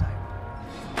know the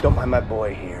type. Don't mind my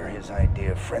boy here. His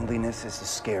idea of friendliness is to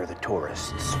scare the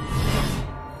tourists.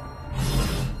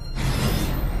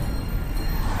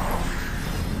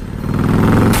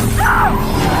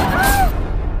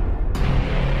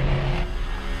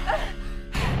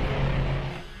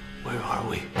 Where are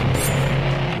we?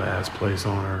 Last place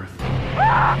on Earth. No!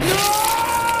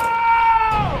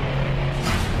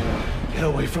 Get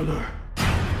away from her.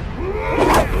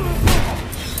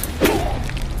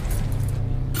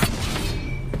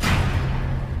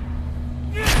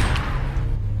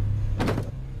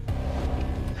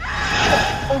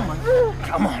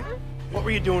 Come on. What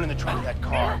were you doing in the trunk of that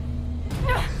car?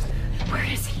 Where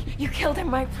is he? You killed him,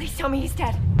 right? Please tell me he's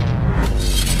dead.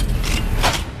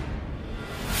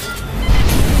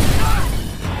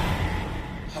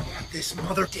 I want this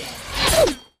mother dead.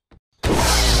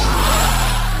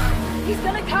 He's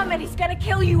gonna come and he's gonna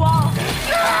kill you all.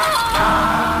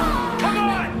 Come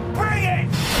on! Bring it!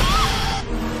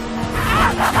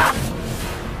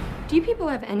 Do you people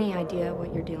have any idea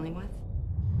what you're dealing with?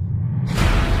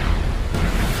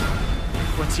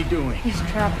 What's he doing? He's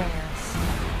trapping us.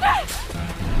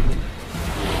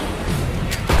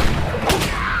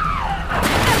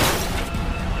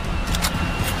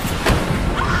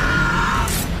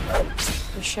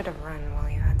 You should have run while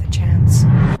you had the chance.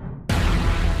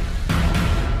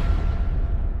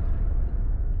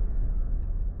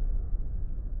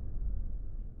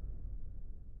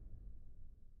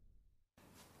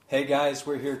 Hey guys,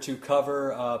 we're here to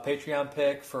cover a Patreon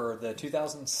pick for the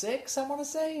 2006, I want to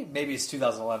say? Maybe it's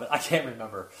 2011. I can't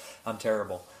remember. I'm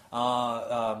terrible.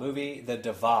 Movie, The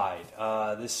Divide.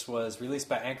 This was released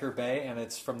by Anchor Bay, and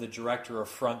it's from the director of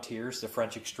Frontiers, the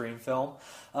French extreme film.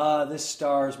 This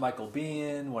stars Michael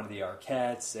Biehn, one of the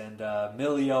Arquettes, and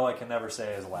Milio, I can never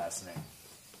say his last name.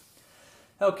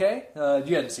 Okay,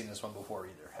 you hadn't seen this one before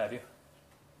either, have you?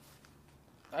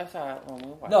 I saw it when we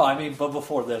watched. No, I mean, but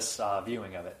before this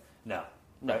viewing of it, no.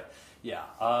 Right? Yeah.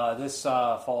 This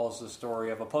follows the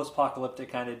story of a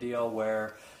post-apocalyptic kind of deal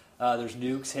where there's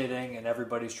nukes hitting and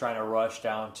everybody's trying to rush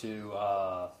down to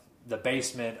the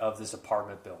basement of this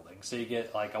apartment building. So you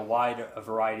get like a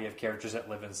variety of characters that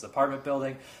live in this apartment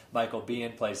building. Michael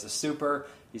Biehn plays the super.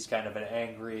 He's kind of an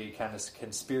angry, kind of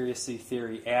conspiracy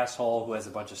theory asshole who has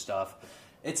a bunch of stuff.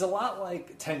 It's a lot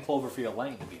like 10 Cloverfield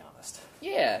Lane, to be honest.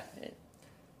 Yeah.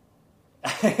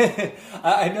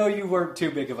 I know you weren't too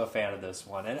big of a fan of this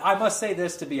one. And I must say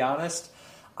this, to be honest,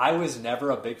 I was never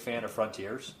a big fan of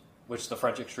Frontiers, which the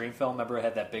French extreme film. Remember, it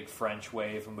had that big French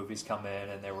wave of movies come in,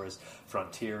 and there was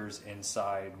Frontiers,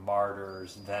 Inside,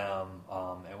 Martyrs, Them,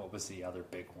 and what was the other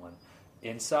big one?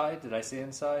 Inside? Did I say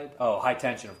Inside? Oh, High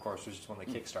Tension, of course, was just one that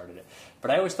kickstarted it. But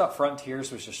I always thought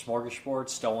Frontiers was just smorgasbord,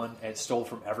 stole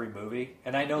from every movie.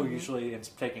 And I know usually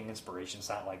taking inspiration is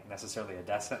not like necessarily a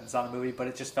death sentence on a movie, but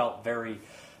it just felt very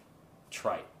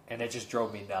trite. And it just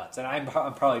drove me nuts. And I'm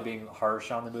probably being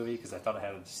harsh on the movie because I thought it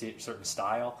had a certain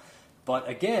style. But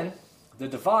again, The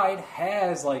Divide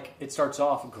has, like, it starts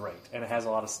off great, and it has a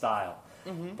lot of style.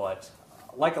 Mm-hmm. But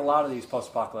like a lot of these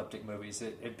post-apocalyptic movies,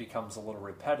 it becomes a little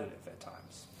repetitive at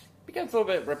times. It becomes a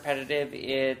little bit repetitive.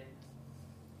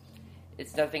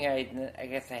 It's nothing I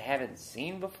guess I haven't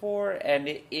seen before, and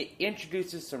it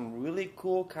introduces some really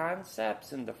cool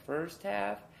concepts in the first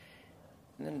half,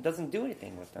 and then it doesn't do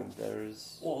anything with them.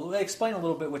 Well, they explain a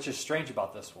little bit which is strange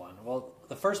about this one. Well,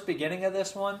 the first beginning of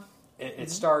this one, it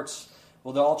starts...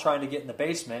 Well, they're all trying to get in the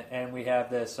basement, and we have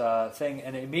this thing,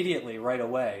 and immediately, right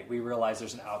away, we realize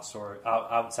there's an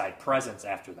outside presence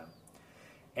after them.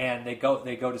 And they go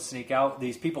to sneak out.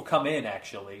 These people come in,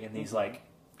 actually, in these, like,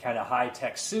 kind of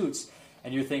high-tech suits,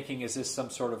 and you're thinking, is this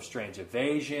some sort of strange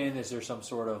invasion? Is there some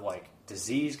sort of, like,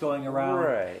 disease going around?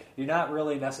 Right. You're not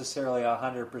really necessarily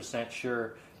 100%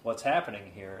 sure what's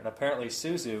happening here. And apparently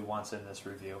Suzu wants in this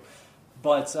review.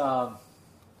 But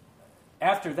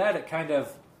after that, it kind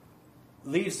of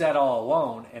leaves that all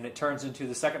alone, and it turns into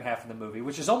the second half of the movie,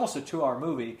 which is almost a 2-hour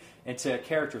movie, into a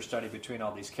character study between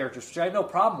all these characters, which I have no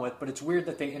problem with, but it's weird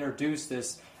that they introduce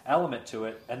this element to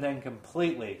it and then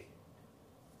completely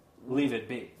leave it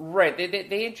be. Right.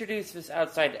 They introduce this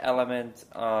outside element.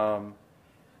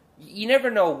 You never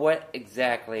know what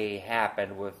exactly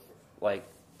happened with, like,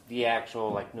 the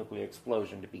actual, like, nuclear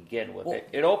explosion to begin with. Well,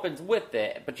 it opens with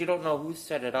it, but you don't know who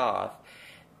set it off.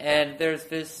 And there's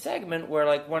this segment where,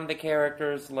 like, one of the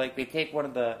characters, like, they take one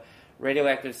of the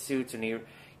radioactive suits, and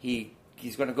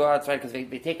he's going to go outside because they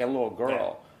take a little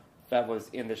girl that was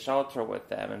in the shelter with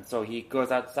them. And so he goes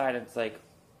outside, and it's like,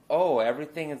 oh,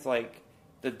 everything is, like,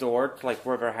 the door to, like,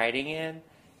 where they're hiding in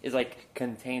is, like,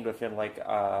 contained within, like,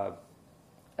 a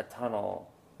tunnel,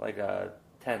 like a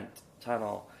tent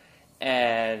tunnel.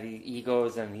 And he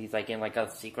goes and he's, like, in, like,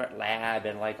 a secret lab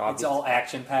and, like, it's all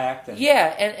action-packed. Yeah,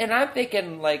 and I'm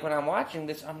thinking, like, when I'm watching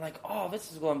this, I'm like, oh,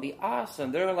 this is going to be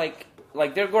awesome. They're, like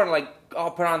they're going to, like, all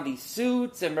put on these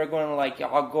suits, and they're going to, like,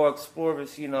 I'll go explore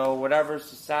this, you know, whatever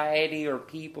society or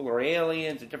people or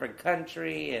aliens, a different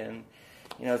country, and,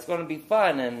 you know, it's going to be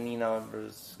fun, and, you know,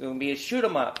 there's going to be a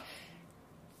shoot-'em-up.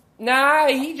 Nah,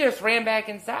 he just ran back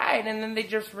inside, and then they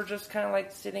were just kind of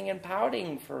like sitting and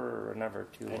pouting for another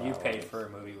 2 hours. And you paid for a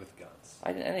movie with guns.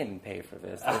 I didn't pay for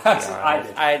this.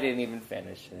 I didn't even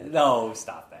finish it. No,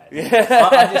 stop that.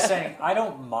 But I'm just saying, I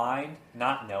don't mind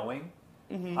not knowing.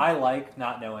 Mm-hmm. I like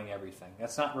not knowing everything.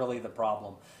 That's not really the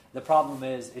problem. The problem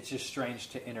is it's just strange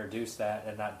to introduce that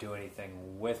and not do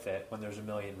anything with it when there's a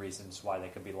million reasons why they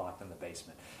could be locked in the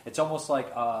basement. It's almost like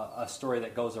a story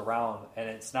that goes around, and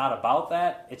it's not about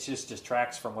that. It just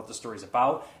distracts from what the story's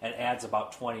about and adds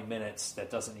about 20 minutes that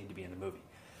doesn't need to be in the movie.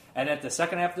 And at the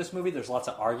second half of this movie, there's lots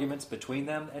of arguments between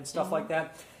them and stuff like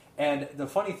that. And the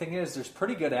funny thing is, there's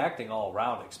pretty good acting all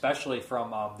around, especially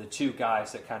from the two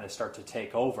guys that kind of start to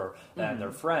take over. And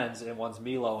they're friends, and one's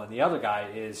Milo, and the other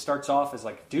guy starts off as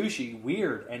like douchey,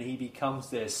 weird, and he becomes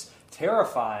this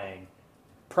terrifying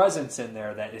presence in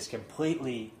there that is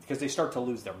completely, because they start to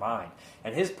lose their mind.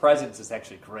 And his presence is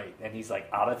actually great, and he's like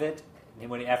out of it.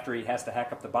 After he has to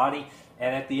hack up the body,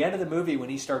 and at the end of the movie, when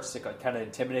he starts to kind of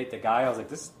intimidate the guy, I was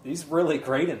like, he's really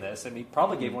great in this, and he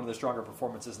probably gave one of the stronger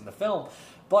performances in the film.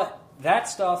 But that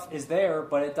stuff is there,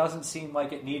 but it doesn't seem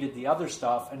like it needed the other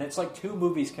stuff, and it's like two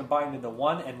movies combined into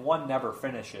one, and one never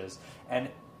finishes. And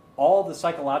all the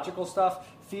psychological stuff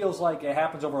feels like it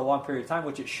happens over a long period of time,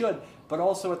 which it should, but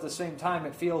also at the same time,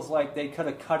 it feels like they could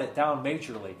have cut it down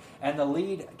majorly. And the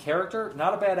lead character,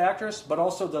 not a bad actress, but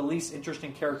also the least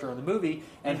interesting character in the movie,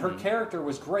 and her character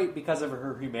was great because of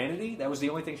her humanity. That was the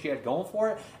only thing she had going for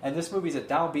it. And this movie's a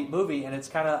downbeat movie, and it's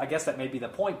kind of, I guess that may be the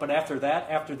point, but after that,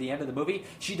 after the end of the movie,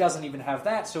 she doesn't even have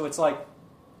that, so it's like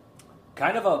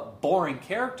kind of a boring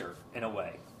character in a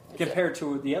way compared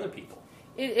to the other people.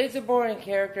 It's a boring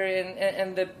character,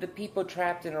 and the people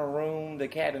trapped in a room, the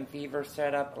cabin fever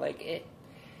setup, like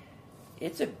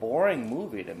it's a boring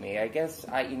movie to me. I guess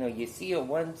you see it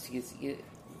once, you see it.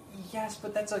 Yes,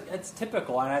 but it's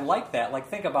typical, and I like that. Like,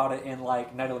 think about it in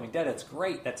like Night of the Living Dead. It's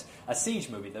great. That's a siege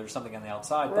movie. There's something on the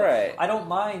outside, but right. I don't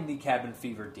mind the cabin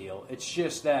fever deal. It's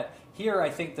just that here, I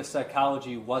think the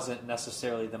psychology wasn't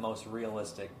necessarily the most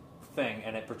realistic thing,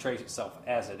 and it portrays itself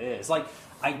as it is. Like,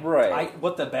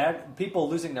 what the bad people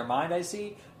losing their mind I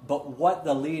see, but what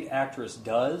the lead actress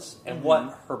does and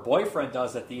what her boyfriend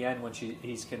does at the end when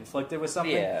he's conflicted with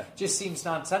something just seems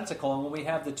nonsensical. And when we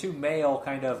have the two male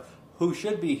kind of who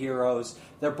should be heroes,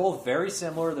 they're both very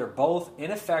similar, they're both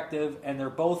ineffective, and they're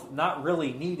both not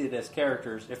really needed as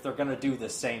characters if they're going to do the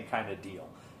same kind of deal.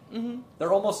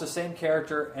 They're almost the same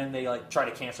character, and they like try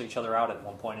to cancel each other out at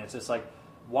one point. And it's just like,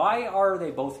 why are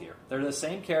they both here? They're the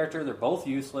same character, they're both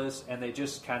useless, and they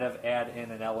just kind of add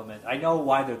in an element. I know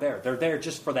why they're there. They're there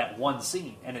just for that one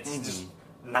scene, and it's just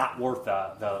not worth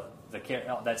the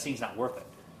that scene's not worth it.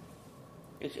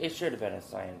 It should have been a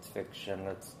science fiction.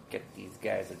 Let's get these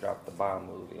guys to drop the bomb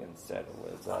movie instead.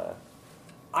 It was.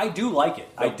 I do like it.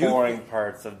 The boring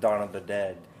parts of Dawn of the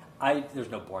Dead.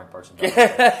 There's no boring parts of Dawn of the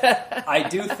Dead. I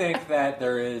do think that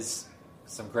there is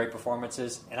some great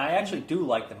performances, and I actually do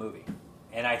like the movie.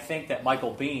 And I think that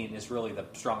Michael Biehn is really the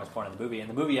strongest point of the movie, and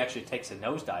the movie actually takes a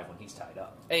nosedive when he's tied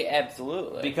up. Hey,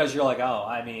 absolutely. Because you're like,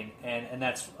 and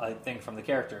that's a thing from the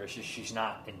character. She's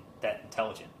not that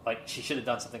intelligent. Like, she should have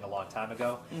done something a long time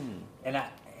ago. Mm-hmm. And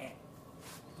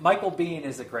Michael Biehn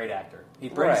is a great actor. He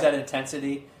brings that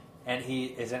intensity, and he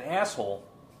is an asshole,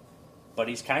 but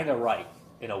he's kind of right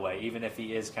in a way, even if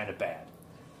he is kind of bad.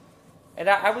 And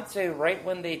I would say right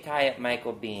when they tie up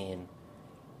Michael Biehn,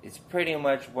 it's pretty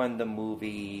much when the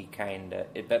movie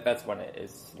that's when it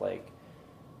is like,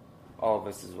 oh,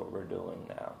 this is what we're doing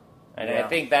now. And I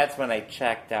think that's when I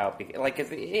checked out. Because, like,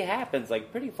 it happens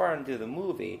like pretty far into the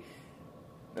movie.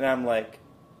 And I'm like,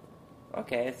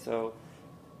 okay, so...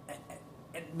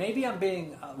 And maybe I'm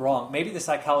being wrong. Maybe the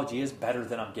psychology is better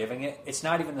than I'm giving it. It's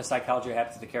not even the psychology that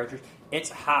happens to the characters.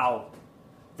 It's how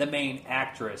the main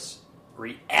actress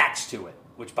reacts to it,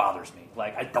 which bothers me.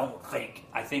 Like,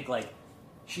 I think, like,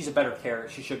 she's a better character.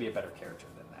 She should be a better character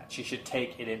than that. She should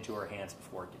take it into her hands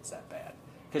before it gets that bad.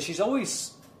 Because she's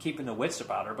always keeping the wits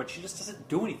about her, but she just doesn't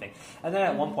do anything. And then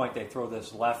at one point they throw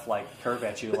this left, like, curve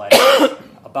at you, like,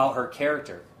 about her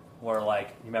character. Where,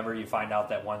 like, remember you find out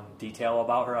that one detail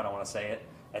about her, I don't want to say it,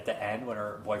 at the end when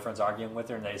her boyfriend's arguing with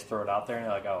her and they just throw it out there and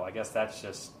you're like, oh, I guess that's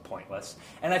just pointless.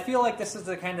 And I feel like this is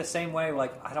the kind of same way,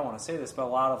 like, I don't want to say this, but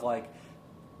a lot of, like,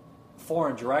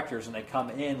 foreign directors, when they come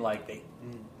in, like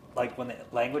when the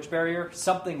language barrier,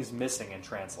 something's missing in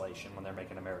translation when they're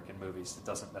making American movies that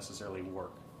doesn't necessarily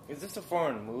work. Is this a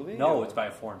foreign movie? No, it's by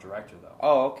a foreign director, though.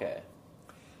 Oh, okay.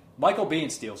 Michael Biehn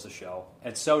steals the show,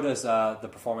 and so does the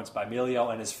performance by Emilio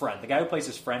and his friend. The guy who plays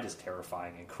his friend is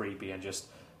terrifying and creepy and just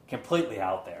completely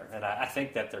out there. And I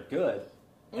think that they're good.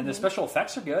 Mm-hmm. And the special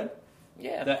effects are good.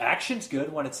 Yeah. The action's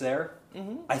good when it's there.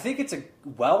 Mm-hmm. I think it's a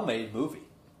well-made movie.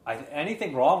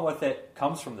 Anything wrong with it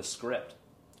comes from the script.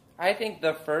 I think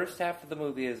the first half of the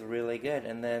movie is really good,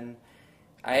 and then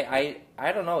I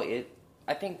don't know,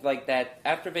 I think like that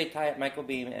after they tie up Michael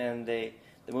Biehn and the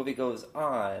movie goes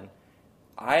on,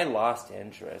 I lost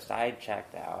interest. I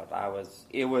checked out.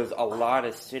 It was a lot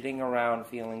of sitting around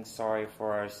feeling sorry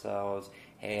for ourselves.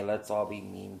 Hey, let's all be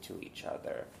mean to each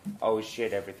other. Oh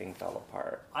shit, everything fell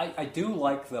apart. I do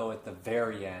like, though, at the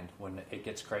very end when it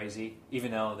gets crazy,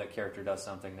 even though the character does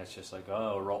something that's just like,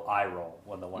 eye roll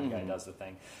when the one guy does the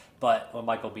thing. But when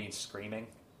Michael Bihn's screaming,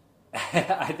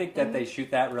 I think that they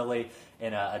shoot that really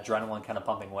in an adrenaline kind of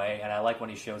pumping way. And I like when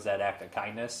he shows that act of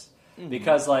kindness.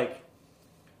 Because, like,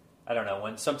 I don't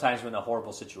know, sometimes when a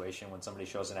horrible situation, when somebody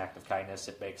shows an act of kindness,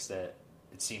 it makes it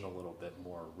seem a little bit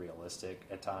more realistic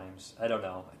at times. I don't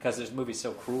know, because this movie's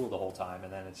so cruel the whole time,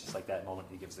 and then it's just like that moment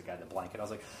he gives the guy the blanket. I was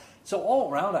like, so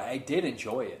all around, I did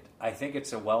enjoy it. I think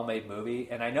it's a well-made movie,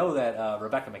 and I know that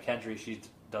Rebecca McKendry, she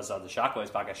does the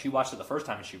Shockwaves podcast, she watched it the first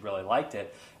time and she really liked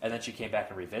it, and then she came back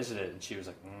and revisited it, and she was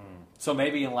like, So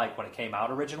maybe in, like, when it came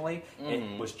out originally,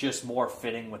 it was just more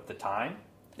fitting with the time.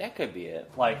 That could be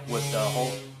it. Like, with the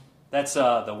whole... That's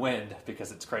the wind,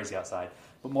 because it's crazy outside.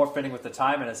 But more fitting with the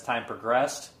time, and as time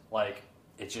progressed, like,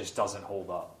 it just doesn't hold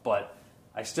up. But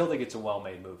I still think it's a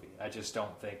well-made movie. I just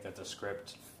don't think that the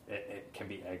script, it can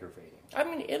be aggravating. I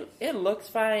mean, it looks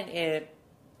fine. It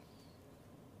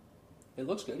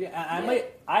looks good.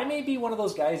 Yeah, I may be one of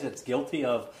those guys that's guilty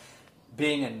of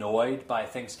being annoyed by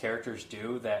things characters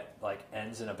do that, like,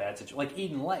 ends in a bad situation. Like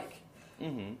Eden Lake.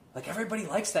 Mm-hmm. Like, everybody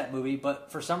likes that movie,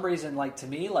 but for some reason, like, to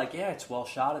me, like, yeah, it's well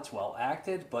shot, it's well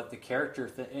acted, but the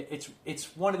character,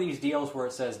 it's one of these deals where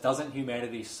it says, doesn't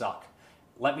humanity suck?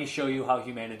 Let me show you how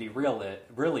humanity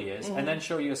really is, and then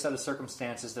show you a set of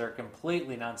circumstances that are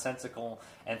completely nonsensical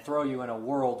and throw you in a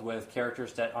world with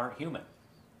characters that aren't human,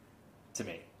 to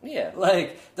me. Yeah.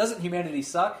 Like, doesn't humanity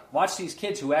suck? Watch these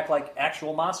kids who act like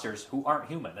actual monsters who aren't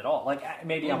human at all. Like,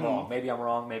 maybe I'm wrong,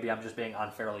 maybe I'm just being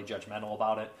unfairly judgmental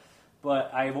about it.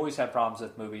 But I've always had problems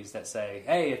with movies that say,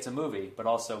 hey, it's a movie, but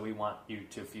also we want you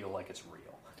to feel like it's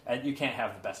real. And you can't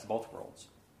have the best of both worlds.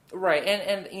 Right,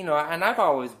 and you know, and I've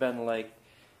always been like,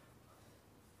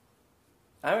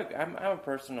 I'm a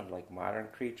person of, like, modern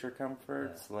creature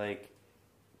comforts. Yeah. Like,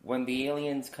 when the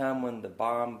aliens come, when the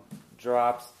bomb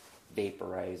drops,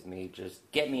 vaporize me.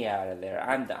 Just get me out of there.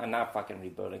 I'm not fucking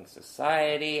rebuilding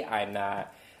society. I'm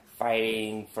not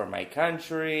fighting for my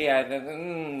country.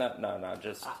 No,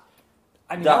 just...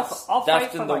 I mean, I'll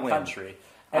fight for my country.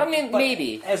 I mean,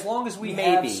 maybe. As long as we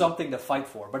have something to fight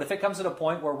for. But if it comes to the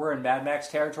point where we're in Mad Max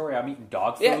territory, I'm eating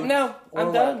dog food. Yeah, no,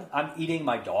 I'm done. I'm eating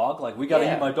my dog. Like, we got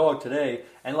to eat my dog today.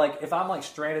 And, like, if I'm, like,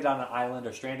 stranded on an island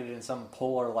or stranded in some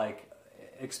polar, like,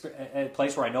 a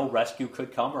place where I know rescue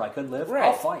could come or I could live,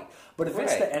 I'll fight. But if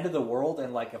it's the end of the world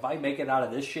and, like, if I make it out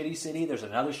of this shitty city, there's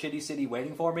another shitty city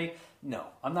waiting for me, no.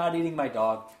 I'm not eating my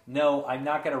dog. No, I'm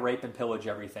not going to rape and pillage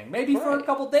everything. Maybe for a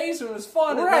couple days when it was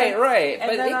fun. Right. And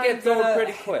But then it gets old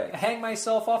pretty quick. Hang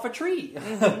myself off a tree.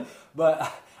 Mm-hmm.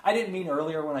 But I didn't mean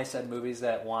earlier when I said movies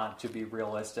that want to be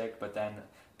realistic but then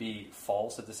be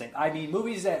false at the same. I mean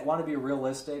movies that want to be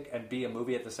realistic and be a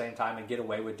movie at the same time and get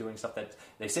away with doing stuff that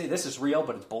they say this is real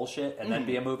but it's bullshit and then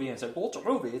be a movie and say, well, it's a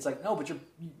movie. It's like, no, but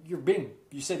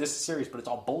you say this is serious but it's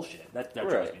all bullshit. That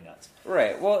drives me nuts.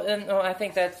 Right. Well, and I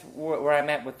think that's where I'm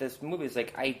at with this movie. Is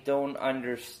like I don't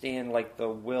understand like the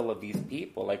will of these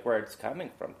people, like where it's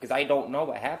coming from, because I don't know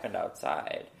what happened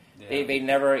outside. Yeah. They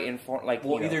never inform. Like,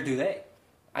 well, either do they.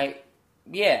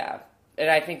 And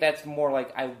I think that's more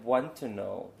like I want to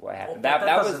know what happened. Well,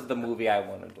 that was the movie I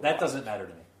wanted to watch. That doesn't matter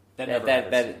to me.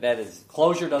 That is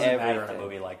closure doesn't matter in a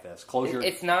movie like this. Closure.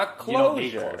 It's not closure. You don't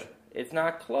need closure. It's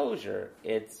not closure.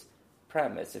 It's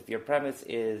premise. If your premise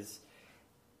is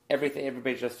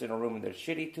everybody's just in a room and they're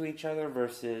shitty to each other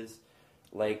versus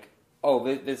like, oh,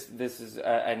 this is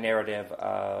a narrative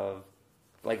of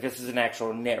like this is an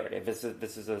actual narrative. This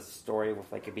is a story with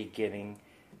like a beginning.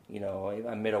 You know,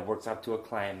 a middle works up to a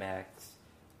climax.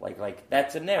 Like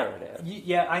that's a narrative.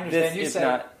 Yeah, I understand. You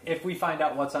said if we find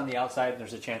out what's on the outside,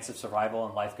 there's a chance of survival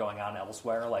and life going on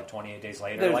elsewhere, like 28 days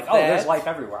later. There's life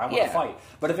everywhere. I want to fight.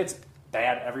 But if it's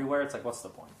bad everywhere, it's like, what's the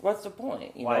point? What's the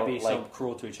point? Why be so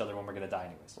cruel to each other when we're going to die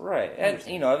anyways? Right. And,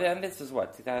 and this is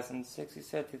what, 2006, you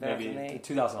said? 2008? Maybe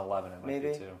 2011 it might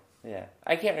be, too. Yeah.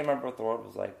 I can't remember what the world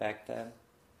was like back then.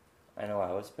 I know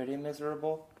I was pretty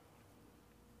miserable.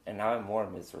 And now I'm more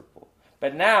miserable.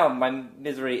 But now my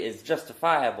misery is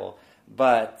justifiable.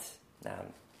 But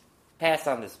pass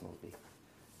on this movie.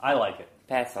 I like it.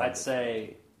 Pass on. I'd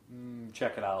say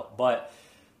check it out. But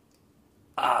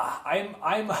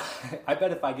I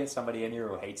bet if I get somebody in here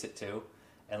who hates it too,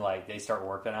 and like they start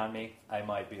working on me, I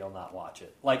might be able to not watch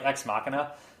it. Like Ex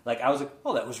Machina. Like I was like,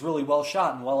 oh, that was really well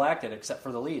shot and well acted, except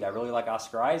for the lead. I really like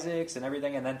Oscar Isaacs and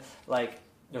everything. And then like.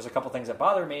 There's a couple things that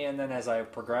bother me, and then as I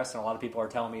progress, and a lot of people are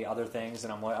telling me other things,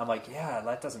 and I'm like, yeah,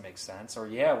 that doesn't make sense, or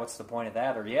yeah, what's the point of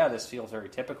that, or yeah, this feels very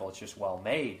typical. It's just well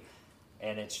made,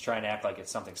 and it's trying to act like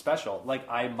it's something special. Like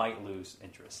I might lose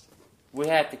interest. We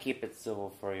have to keep it civil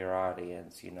for your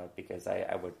audience, because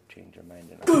I would change your mind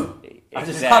in a heartbeat.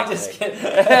 Exactly. I'm just kidding.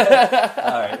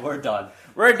 All right, we're done.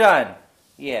 We're done.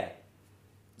 Yeah.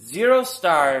 0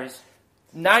 stars.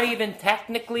 Not even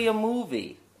technically a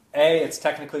movie. A, it's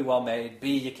technically well made.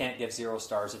 B, you can't give 0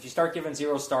 stars. If you start giving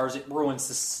 0 stars, it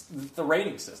ruins the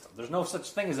rating system. There's no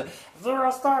such thing as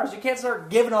 0 stars. You can't start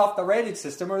giving off the rating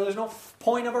system, or there's no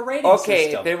point of a rating system.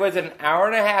 Okay, if there was an hour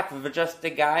and a half of just a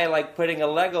guy like putting a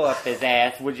Lego up his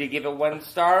ass, would you give it 1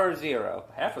 star or 0?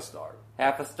 Half a star.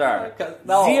 Half a star.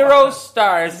 No. 0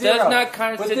 stars 0. does not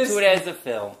constitute as a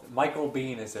film. Michael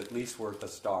Biehn is at least worth a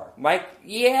star.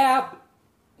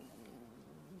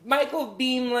 Michael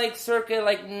Biehn, like, circa,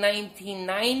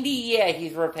 1990, yeah,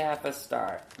 he's worth half a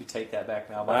star. You take that back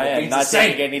now. I am not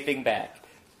taking anything back.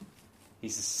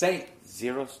 He's a saint.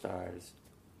 0 stars.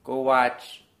 Go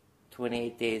watch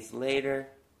 28 Days Later.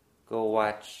 Go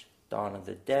watch Dawn of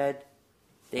the Dead.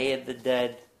 Day of the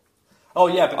Dead. Oh,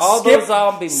 yeah, but those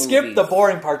zombie movies. Skip the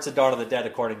boring parts of Dawn of the Dead,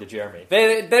 according to Jeremy.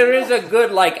 There is a good,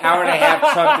 hour and a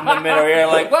half chunk in the middle. You're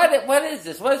like, what is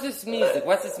this? What is this music?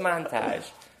 What's this montage?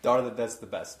 Dawn of the Dead's the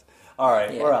best. All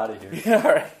right, we're out of here.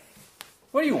 All right.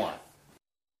 What do you want?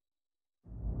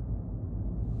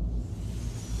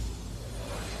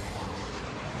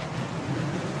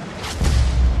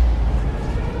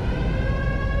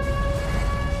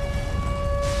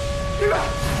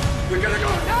 We're gonna go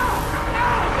now!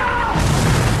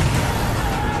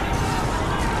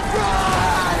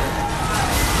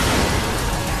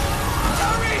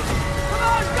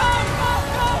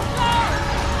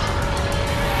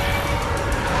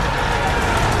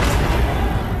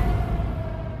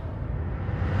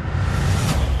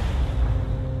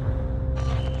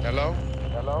 Hello?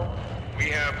 Hello? We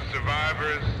have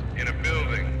survivors in a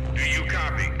building. Do you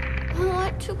copy? I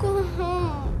want to go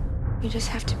home. You just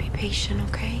have to be patient,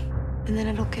 okay? And then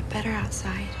it'll get better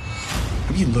outside.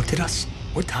 Have you looked at us?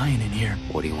 We're dying in here.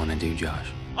 What do you want to do, Josh?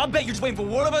 I'll bet you're just waiting for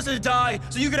one of us to die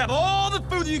so you can have all the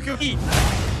food that you can eat.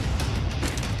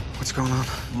 What's going on?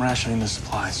 I'm rationing the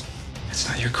supplies. It's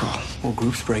not your call. Well,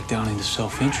 groups break down into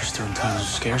self-interest during times of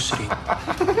scarcity.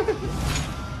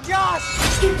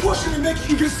 Josh! Keep pushing and making.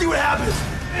 You're gonna see what happens.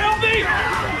 Help me!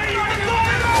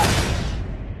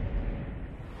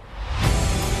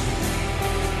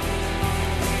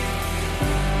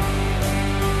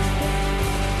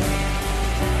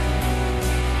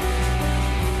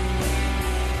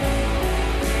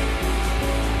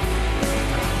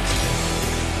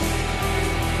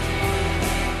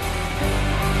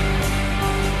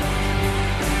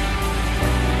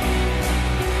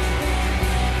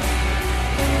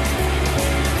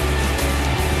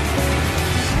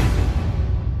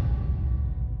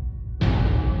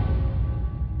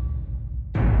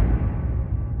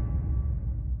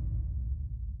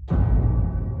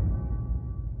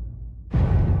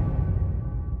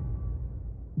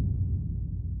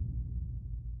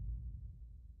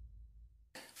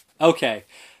 Okay,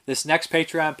 this next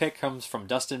Patreon pick comes from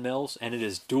Dustin Mills, and it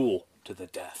is Duel to the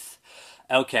Death.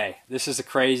 Okay, this is a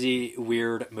crazy,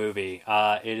 weird movie.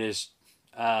 It is...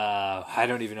 I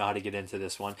don't even know how to get into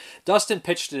this one. Dustin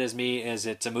pitched it as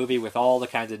it's a movie with all the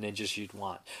kinds of ninjas you'd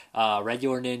want.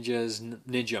 Regular ninjas,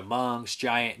 ninja monks,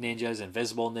 giant ninjas,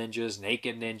 invisible ninjas,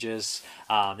 naked ninjas,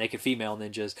 naked female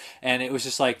ninjas. And it was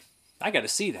just like, I got to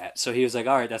see that. So he was like,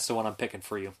 all right, that's the one I'm picking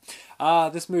for you.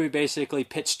 This movie basically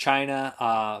pits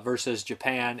China versus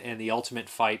Japan in the ultimate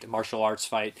fight, martial arts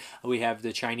fight. We have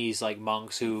the Chinese like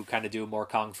monks who kind of do a more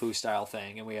kung fu style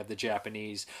thing, and we have the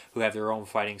Japanese who have their own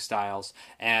fighting styles.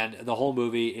 And the whole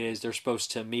movie is they're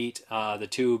supposed to meet, the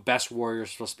two best warriors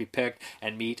supposed to be picked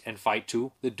and meet and fight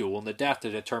to the duel and the death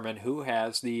to determine who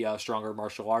has the stronger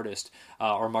martial artist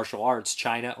or martial arts,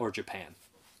 China or Japan.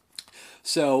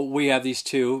 So we have these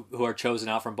two who are chosen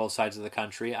out from both sides of the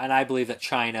country, and I believe that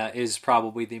China is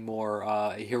probably the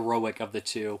more heroic of the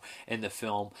two in the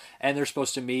film. And they're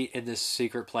supposed to meet in this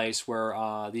secret place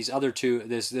where these other two,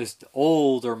 this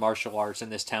older martial arts in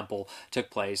this temple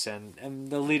took place, and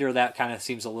the leader of that kind of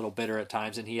seems a little bitter at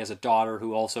times, and he has a daughter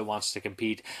who also wants to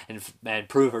compete and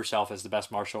prove herself as the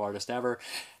best martial artist ever.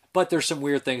 But there's some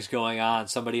weird things going on.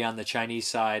 Somebody on the Chinese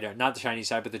side, or not the Chinese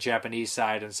side, but the Japanese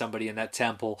side, and somebody in that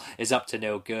temple is up to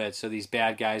no good. So these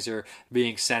bad guys are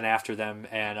being sent after them,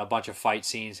 and a bunch of fight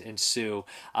scenes ensue.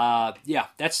 Yeah,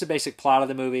 that's the basic plot of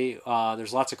the movie.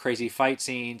 There's lots of crazy fight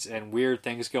scenes and weird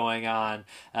things going on,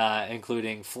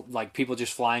 including like people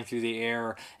just flying through the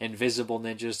air, invisible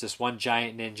ninjas, this one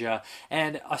giant ninja,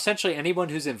 and essentially anyone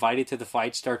who's invited to the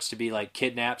fight starts to be like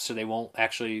kidnapped, so they won't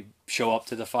actually show up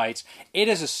to the fights. It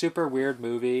is a super weird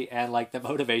movie, and like the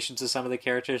motivations of some of the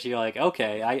characters, you're like,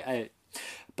 okay,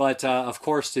 but of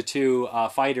course the two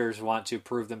fighters want to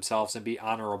prove themselves and be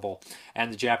honorable,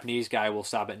 and the Japanese guy will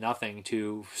stop at nothing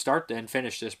to start and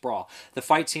finish this brawl. The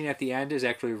fight scene at the end is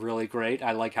actually really great.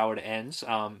 I like how it ends.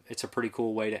 It's a pretty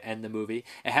cool way to end the movie.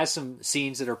 It has some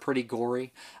scenes that are pretty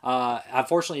gory.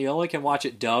 Unfortunately, you only can watch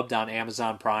it dubbed on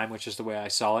Amazon Prime, which is the way I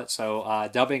saw it, so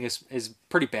dubbing is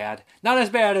pretty bad. Not as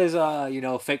bad as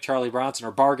fake Charlie Bronson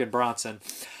or Bargain Bronson.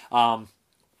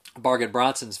 Bargain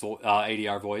Bronson's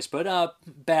ADR voice, but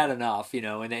bad enough. In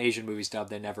the Asian movies dub,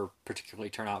 they never particularly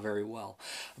turn out very well.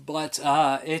 But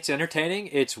it's entertaining.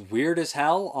 It's weird as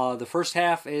hell. The first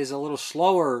half is a little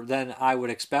slower than I would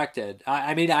expected.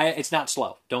 It's not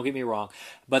slow. Don't get me wrong.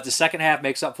 But the second half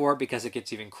makes up for it because it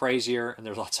gets even crazier, and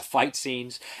there's lots of fight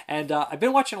scenes. And I've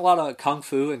been watching a lot of kung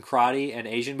fu and karate and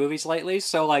Asian movies lately,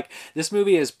 so like this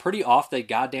movie is pretty off the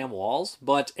goddamn walls,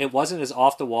 but it wasn't as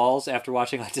off the walls after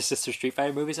watching like the Sister Street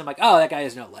Fighter movies. I'm like, oh, that guy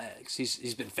has no legs.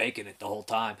 He's been faking it the whole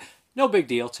time. No big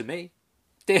deal to me.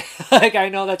 Like, I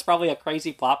know that's probably a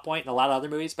crazy plot point in a lot of other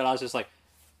movies, but I was just like,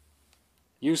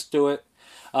 used to it.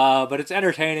 But it's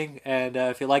entertaining, and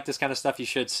if you like this kind of stuff, you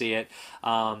should see it.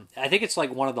 I think it's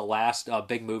like one of the last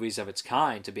big movies of its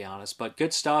kind, to be honest. But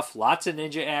good stuff. Lots of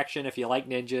ninja action if you like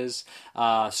ninjas,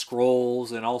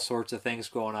 scrolls, and all sorts of things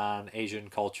going on.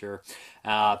 Asian culture.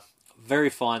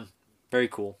 Very fun. Very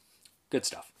cool. Good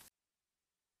stuff.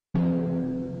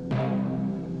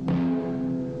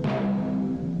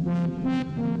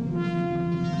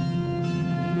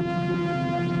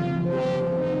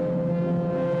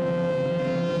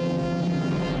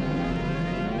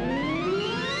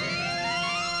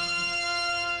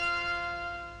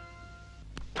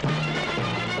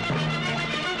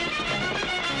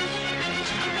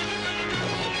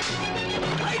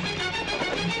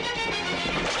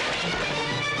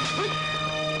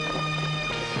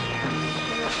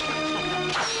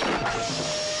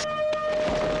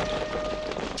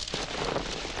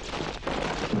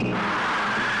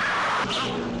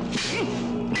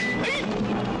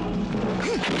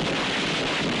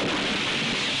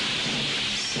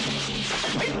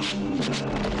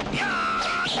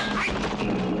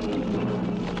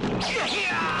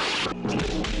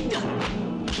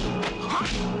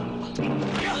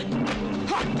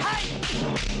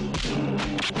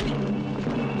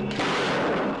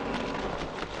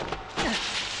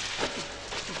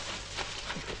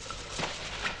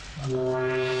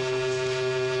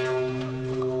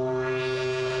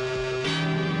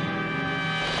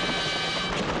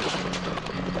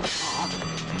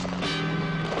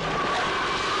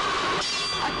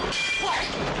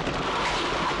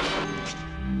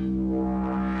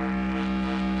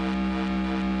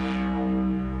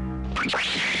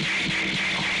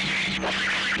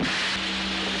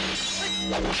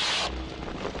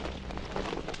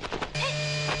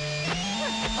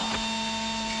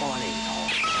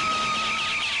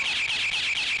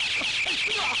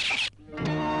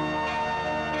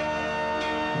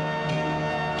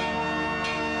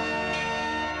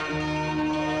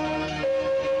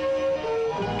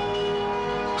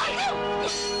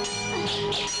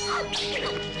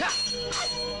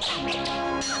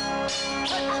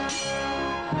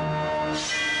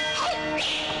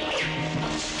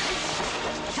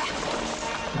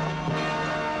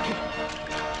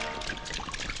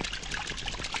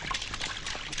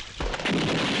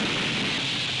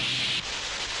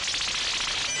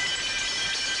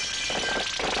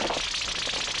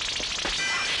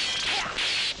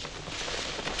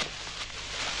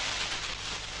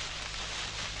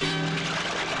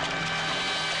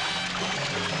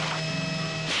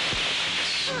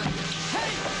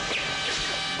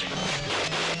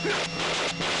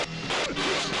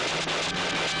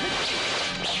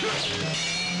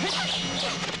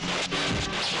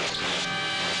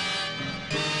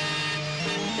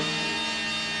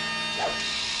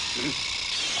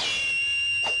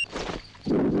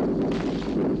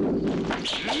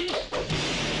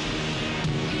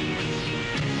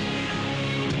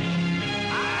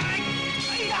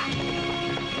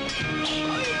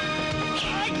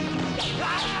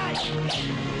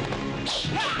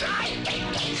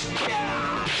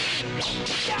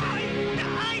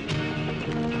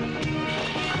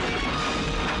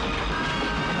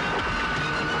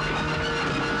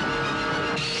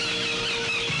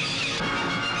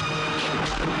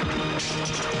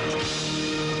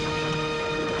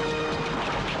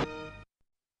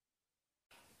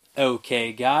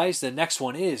 Okay, guys, the next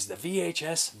one is the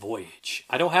VHS Voyage.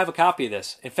 I don't have a copy of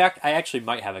this. In fact, I actually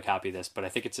might have a copy of this, but I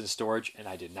think it's in storage, and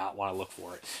I did not want to look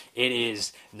for it. It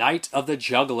is Night of the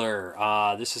Juggler.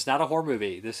 This is not a horror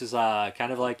movie. This is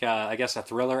kind of like, I guess, a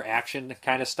thriller action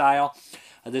kind of style.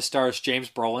 This stars James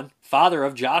Brolin, father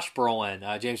of Josh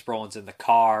Brolin. James Brolin's in The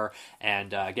Car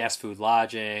and Gas Food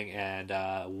Lodging and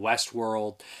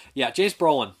Westworld. Yeah, James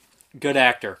Brolin. Good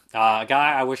actor. A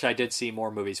guy I wish I did see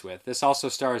more movies with. This also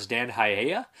stars Dan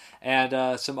Hyaya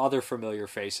and some other familiar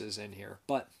faces in here.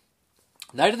 But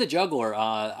Night of the Juggler,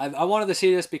 I wanted to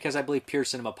see this because I believe Pure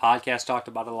Cinema Podcast talked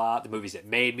about it a lot. The Movies That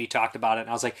Made Me talked about it. And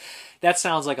I was like, that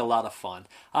sounds like a lot of fun.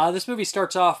 This movie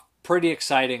starts off pretty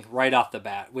exciting right off the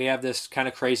bat. We have this kind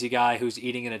of crazy guy who's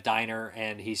eating in a diner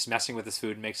and he's messing with his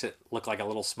food and makes it look like a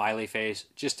little smiley face.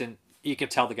 You can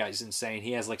tell the guy's insane.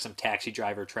 He has like some taxi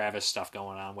driver Travis stuff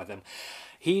going on with him.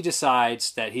 He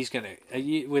decides that he's going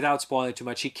to, without spoiling too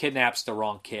much, he kidnaps the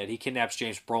wrong kid. He kidnaps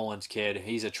James Brolin's kid.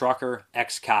 He's a trucker,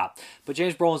 ex-cop. But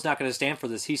James Brolin's not going to stand for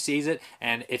this. He sees it,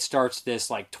 and it starts this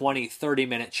like 20,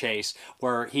 30-minute chase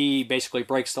where he basically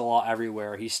breaks the law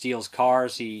everywhere. He steals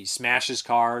cars. He smashes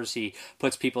cars. He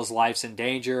puts people's lives in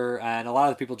danger. And a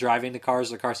lot of the people driving the cars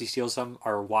he steals them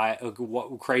are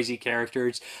crazy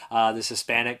characters. This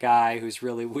Hispanic guy who's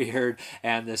really weird,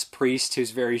 and this priest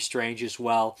who's very strange as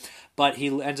well. But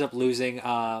he ends up losing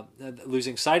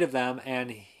sight of them, and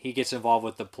he gets involved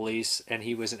with the police, and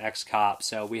he was an ex-cop.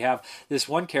 So we have this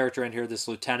one character in here, this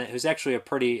lieutenant, who's actually a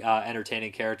pretty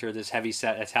entertaining character, this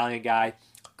heavy-set Italian guy.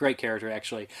 Great character,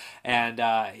 actually.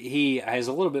 And he is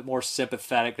a little bit more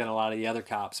sympathetic than a lot of the other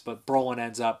cops, but Brolin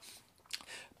ends up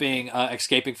being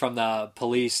escaping from the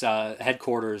police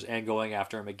headquarters and going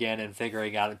after him again and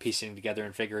figuring out and piecing together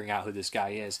and figuring out who this guy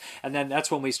is. And then that's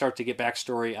when we start to get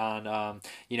backstory on,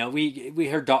 we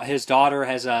heard his daughter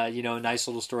has a, nice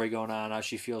little story going on. How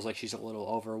she feels like she's a little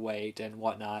overweight and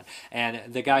whatnot.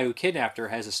 And the guy who kidnapped her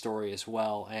has a story as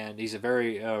well. And he's a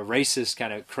very racist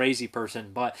kind of crazy person,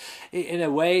 but in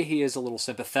a way he is a little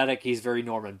sympathetic. He's very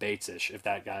Norman Bates-ish, if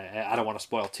that guy, I don't want to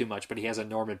spoil too much, but he has a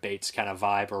Norman Bates kind of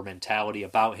vibe or mentality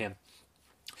about him.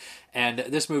 And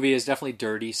this movie is definitely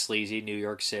dirty, sleazy, New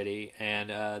York City. And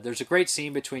there's a great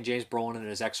scene between James Brolin and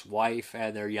his ex-wife,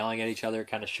 and they're yelling at each other. It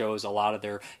kind of shows a lot of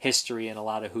their history and a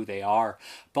lot of who they are.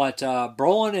 But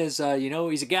Brolin is,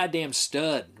 he's a goddamn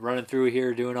stud running through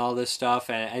here doing all this stuff.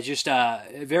 And it's just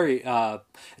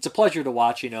it's a pleasure to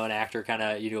watch, an actor kind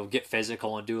of, get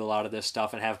physical and do a lot of this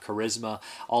stuff and have charisma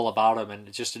all about him. And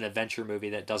it's just an adventure movie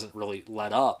that doesn't really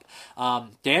let up.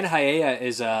 Dan Hyaya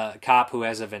is a cop who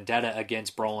has a vendetta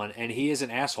against Brolin, and he is an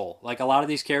asshole. Like, a lot of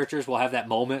these characters will have that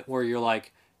moment where you're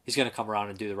like, he's going to come around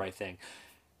and do the right thing.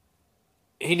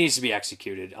 He needs to be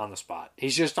executed on the spot.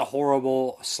 He's just a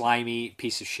horrible, slimy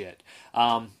piece of shit.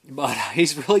 But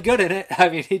he's really good in it. I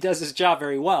mean, he does his job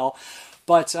very well.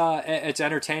 But it's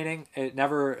entertaining. It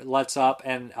never lets up,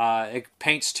 and it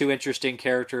paints two interesting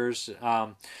characters.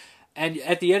 And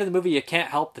at the end of the movie, you can't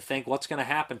help to think what's going to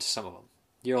happen to some of them.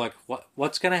 You're like,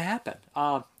 what's going to happen?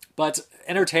 But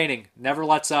entertaining, never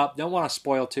lets up. Don't want to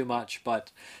spoil too much,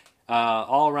 but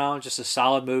all around, just a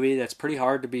solid movie that's pretty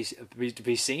hard to be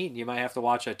seen. You might have to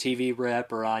watch a TV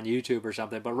rip or on YouTube or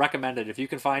something, but recommend it. If you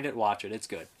can find it, watch it. It's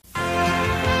good.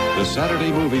 The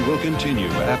Saturday movie will continue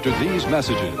after these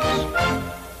messages.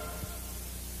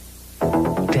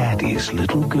 Daddy's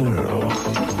little girl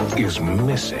is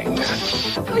missing.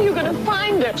 How are you gonna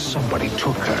find her? Somebody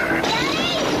took her.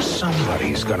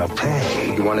 Somebody's gonna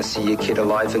pay. You want to see your kid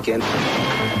alive again?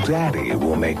 Daddy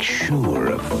will make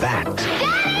sure of that.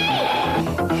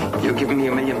 Daddy! You're giving me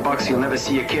 $1 million, you'll never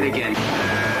see your kid again.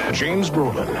 James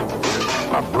Brolin,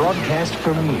 a broadcast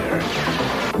premiere.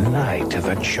 Night of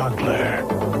the Juggler.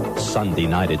 Sunday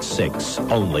night at 6,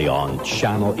 only on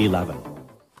Channel 11.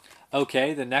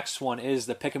 Okay, the next one is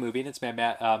the Pick a Movie, and it's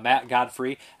Matt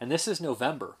Godfrey, and this is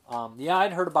November.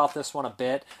 I'd heard about this one a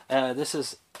bit. This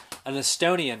is an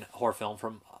Estonian horror film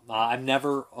from. I've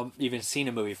never even seen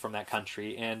a movie from that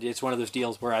country, and it's one of those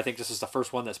deals where I think this is the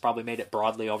first one that's probably made it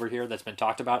broadly over here that's been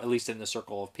talked about, at least in the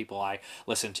circle of people I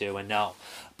listen to and know.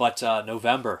 But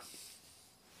November.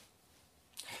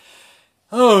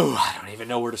 Oh, I don't even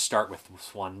know where to start with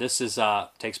this one. This is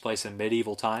takes place in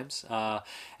medieval times,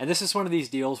 and this is one of these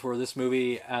deals where this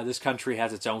movie, this country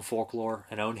has its own folklore,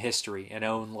 an own history, an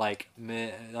own like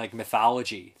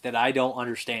mythology that I don't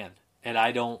understand and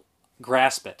I don't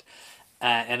grasp it.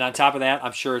 And on top of that,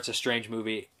 I'm sure it's a strange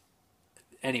movie,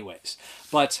 anyways.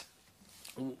 But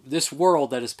this world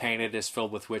that is painted is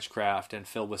filled with witchcraft and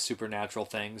filled with supernatural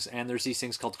things, and there's these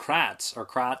things called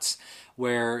krats,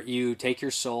 where you take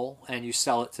your soul and you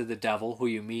sell it to the devil, who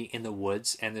you meet in the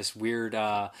woods, and this weird,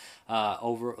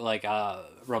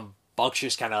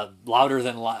 rambunctious, kind of larger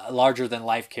than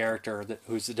life character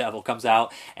who's the devil comes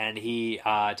out, and he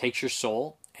takes your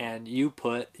soul. And you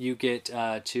get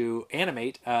to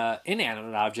animate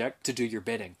inanimate object to do your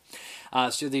bidding.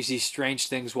 So there's these strange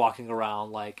things walking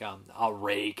around, like a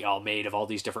rake all made of all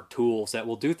these different tools that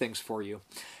will do things for you.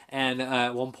 And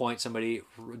at one point, somebody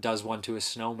does one to a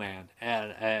snowman,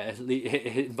 and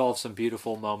it involves some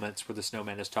beautiful moments where the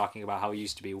snowman is talking about how he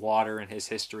used to be water and his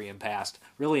history and past.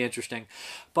 Really interesting.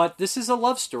 But this is a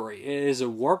love story. It is a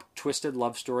warped, twisted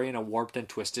love story in a warped and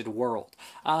twisted world.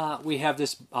 We have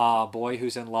this boy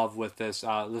who's in love with this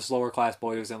lower class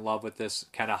boy who's in love with this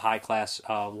kind of high class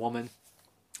woman.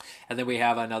 And then we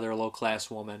have another low-class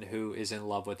woman who is in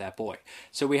love with that boy.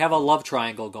 So we have a love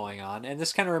triangle going on. And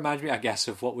this kind of reminds me, I guess,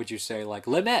 of what would you say, like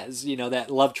Les Mis,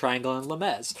 that love triangle in Les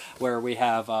Mis, where we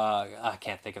have, I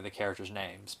can't think of the characters'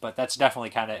 names, but that's definitely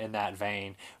kind of in that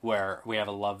vein where we have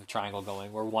a love triangle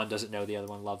going, where one doesn't know the other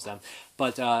one loves them.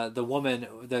 But the woman,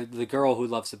 the girl who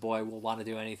loves the boy will want to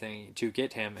do anything to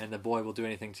get him, and the boy will do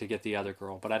anything to get the other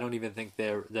girl. But I don't even think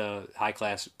the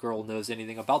high-class girl knows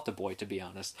anything about the boy, to be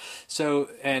honest. So,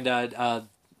 and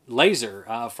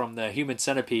Laser from the Human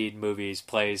Centipede movies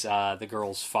plays the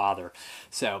girl's father.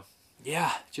 So,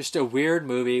 yeah, just a weird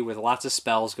movie with lots of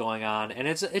spells going on, and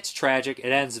it's tragic.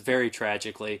 It ends very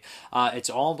tragically. It's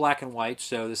all in black and white,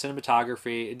 so the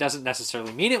cinematography, it doesn't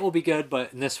necessarily mean it will be good,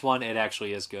 but in this one, it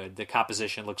actually is good. The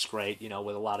composition looks great, with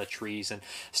a lot of trees and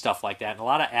stuff like that, and a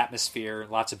lot of atmosphere,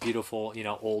 and lots of beautiful,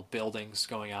 old buildings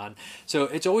going on. So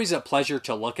it's always a pleasure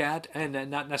to look at, and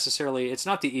not necessarily, it's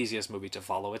not the easiest movie to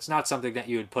follow. It's not something that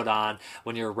you would put on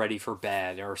when you're ready for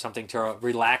bed or something to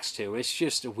relax to. It's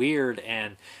just weird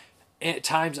and at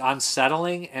times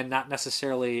unsettling and not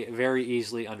necessarily very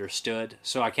easily understood.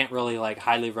 So I can't really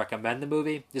highly recommend the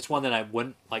movie. It's one that I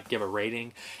wouldn't give a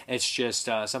rating. It's just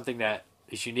something that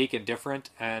is unique and different,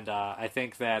 and I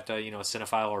think that a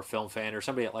cinephile or film fan or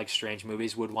somebody that likes strange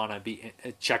movies would want to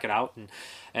check it out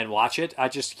and watch it. I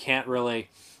just can't really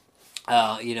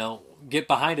get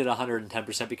behind it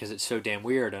 110% because it's so damn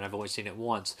weird and I've only seen it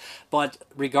once. But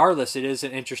regardless, it is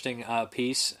an interesting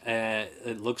piece.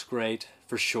 It looks great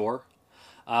for sure.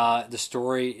 The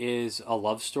story is a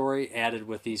love story added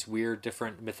with these weird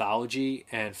different mythology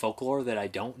and folklore that I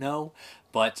don't know,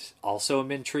 but also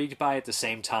am intrigued by at the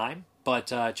same time.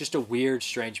 But just a weird,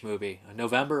 strange movie.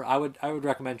 November, I would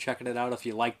recommend checking it out if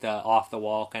you like the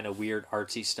off-the-wall kind of weird,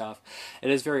 artsy stuff. It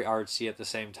is very artsy at the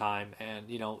same time, and,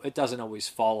 it doesn't always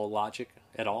follow logic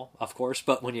at all, of course,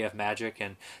 but when you have magic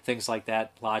and things like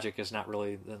that, logic is not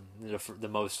really the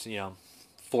most,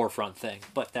 forefront thing.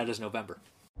 But that is November.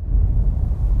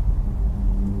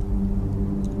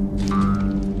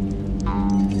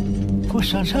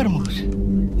 Kus on sõrmus?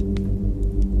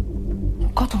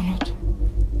 Kadunud.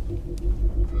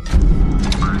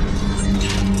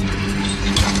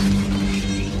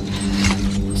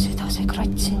 Seda see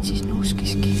kratt siin siis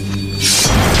nuuskiski.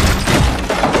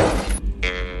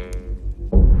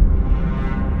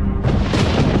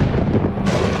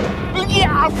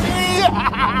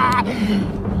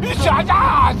 Mis sa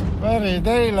tahad? Veri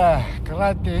teile,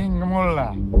 krati hing mulle.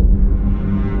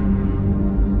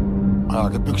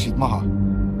 Ajage püksid maha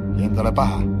ja endale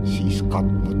pähe, siis katt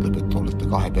mõtleb, et olete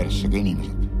kahe persega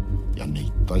inimesed ja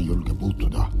neid ta ei julge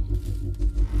puutuda.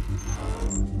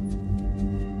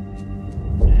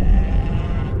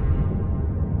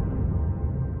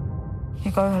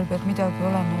 Igaühel peab midagi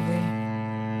olema või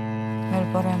veel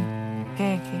parem,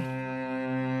 keegi.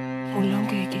 Mul on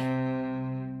keegi.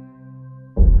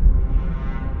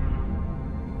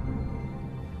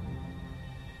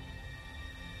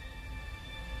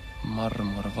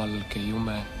 Marmorvalge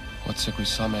jume, otse kui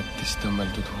sametis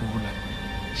tõmmeldud huule.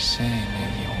 See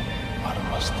neiu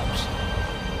armastab seda.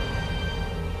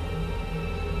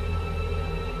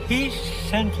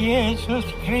 Issand Jeesus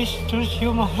Kristus,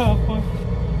 Jumala poeg.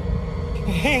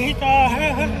 Heida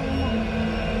hääl.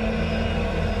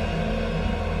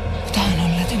 Tahan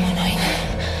olla tema naine.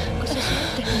 Kas sa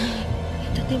saad teha nii,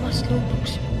 et ta temast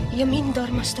loobuks ja mind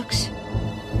armastaks?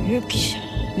 Üks,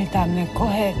 mida me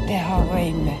kohe teha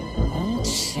võime, on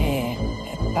see,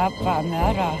 et tapame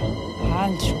ära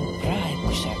Hansu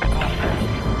praeguse kalli.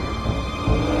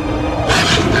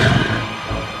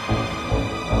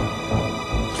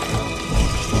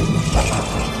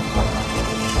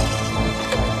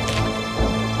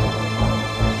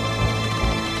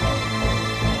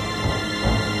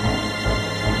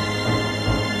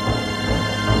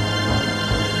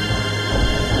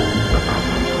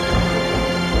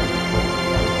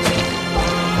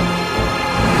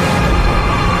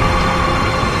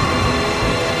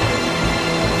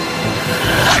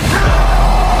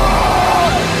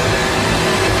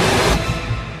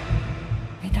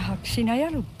 Sinä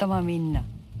jalutama minna.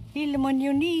 Ilm on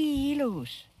ju nii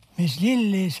ilus. Mis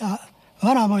lilli sa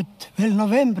vanamut veel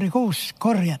novembrikuus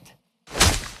korjad?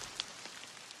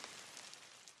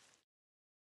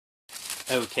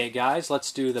 Okay, guys,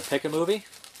 let's do the pick a movie.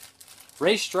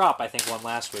 Ray Strop, I think, won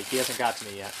last week. He hasn't got to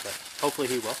me yet, but hopefully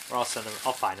he will. Or I'll send him.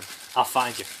 I'll find him. I'll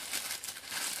find you.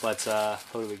 But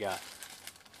who do we got?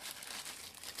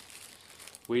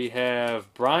 We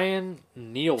have Brian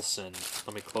Nielsen.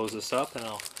 Let me close this up and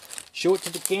I'll show it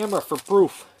to the camera for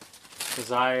proof,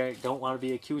 because I don't want to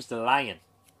be accused of lying.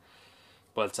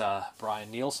 But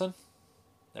Brian Nielsen,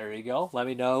 there you go. Let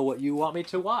me know what you want me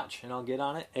to watch, and I'll get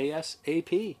on it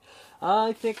ASAP.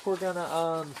 I think we're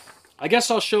gonna. I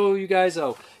guess I'll show you guys.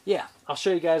 Oh, yeah, I'll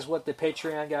show you guys what the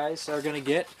Patreon guys are gonna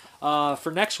get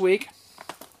for next week.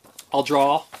 I'll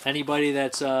draw. Anybody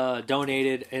that's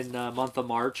donated in the month of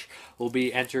March will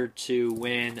be entered to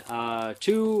win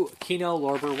 2 Kino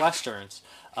Lorber Westerns.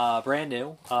 Brand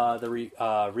new.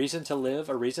 The Reason to Live,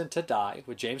 A Reason to Die,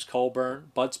 with James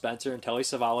Colburn, Bud Spencer, and Telly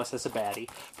Savalas as a baddie.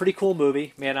 Pretty cool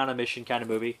movie. Man on a mission kind of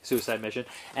movie. Suicide mission.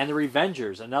 And The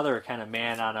Revengers, another kind of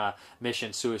man on a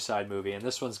mission suicide movie. And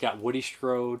this one's got Woody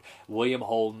Strode, William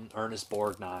Holden, Ernest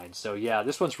Borgnine. So yeah,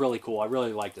 this one's really cool. I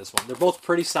really like this one. They're both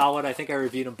pretty solid. I think I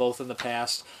reviewed them both in the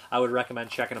past. I would recommend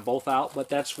checking them both out. But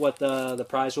that's what the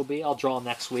prize will be. I'll draw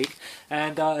next week.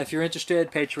 And if you're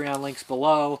interested, Patreon links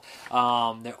below.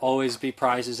 There'll always be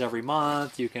prizes every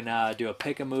month. You can do a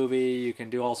pick a movie. You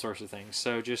can do all sorts of things.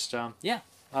 So just,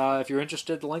 if you're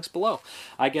interested, the link's below.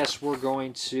 I guess we're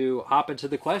going to hop into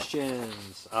the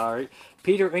questions. All right.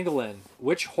 Peter England,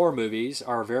 which horror movies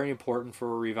are very important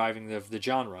for reviving the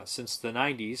genre? Since the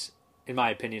 90s, in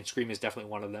my opinion, Scream is definitely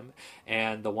one of them.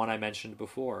 And the one I mentioned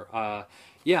before.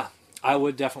 I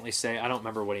would definitely say, I don't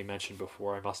remember what he mentioned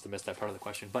before. I must have missed that part of the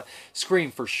question. But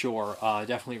Scream, for sure,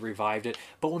 definitely revived it.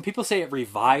 But when people say it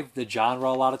revived the genre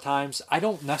a lot of times, I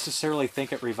don't necessarily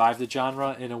think it revived the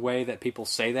genre in a way that people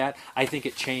say that. I think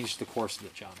it changed the course of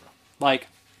the genre. Like,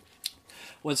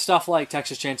 when stuff like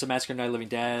Texas Chainsaw Massacre, Night of the Living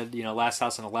Dead, Last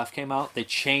House on the Left came out, they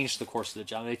changed the course of the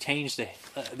genre. They changed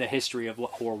the history of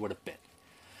what horror would have been.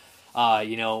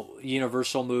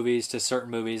 Universal movies to certain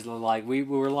movies, like we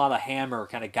were a lot of Hammer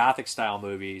kind of gothic style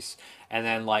movies, and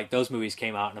then like those movies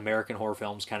came out and American horror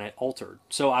films kind of altered.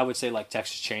 So I would say like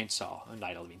Texas Chainsaw,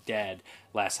 Night of the Living Dead,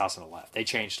 Last House on the Left, they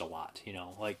changed a lot,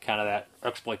 like kind of that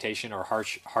exploitation or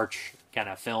harsh kind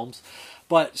of films.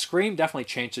 But Scream definitely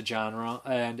changed the genre,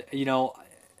 and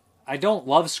I don't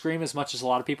love Scream as much as a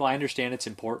lot of people. I understand its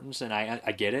importance and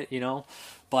I get it,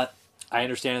 but I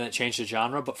understand that it changed the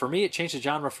genre, but for me, it changed the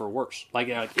genre for worse. Like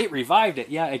it revived it.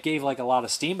 Yeah, it gave like a lot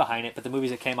of steam behind it, but the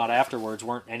movies that came out afterwards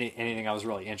weren't anything I was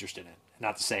really interested in.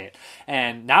 Not to say it.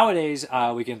 And nowadays,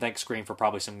 we can thank Scream for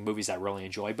probably some movies I really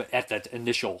enjoy, but at the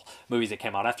initial movies that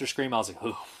came out after Scream, I was like,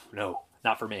 oh, no,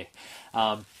 not for me.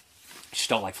 Just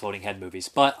don't like floating head movies,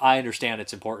 but I understand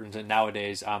its importance, and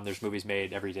nowadays there's movies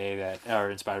made every day that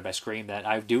are inspired by Scream that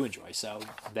I do enjoy, so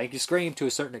thank you Scream to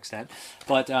a certain extent.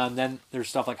 But then there's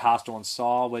stuff like Hostel and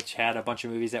Saw, which had a bunch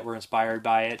of movies that were inspired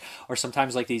by it, or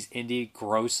sometimes like these indie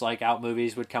gross like out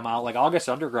movies would come out. Like August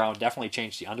Underground definitely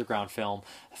changed the underground film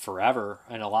forever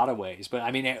in a lot of ways, but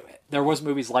I mean there was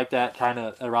movies like that kind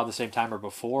of around the same time or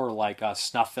before, like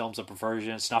snuff films of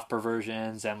perversion, snuff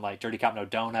perversions, and like Dirty Cop No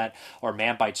Donut or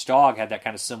Man Bites Dog had that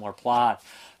kind of similar plot,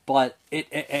 but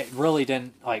it really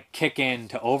didn't like kick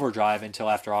into overdrive until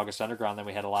after August Underground. Then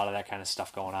we had a lot of that kind of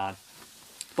stuff going on.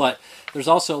 But there's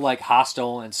also like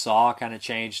Hostel and Saw kind of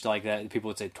changed, like that people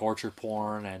would say torture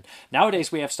porn, and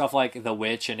nowadays we have stuff like The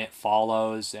Witch and It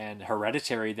Follows and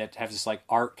Hereditary that have this like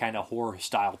art kind of horror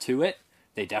style to it.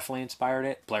 They definitely inspired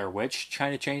it. Blair Witch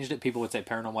kind of changed it. People would say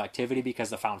Paranormal Activity because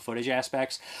of the found footage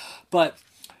aspects, but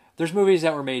there's movies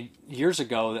that were made years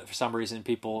ago that for some reason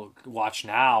people watch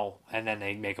now, and then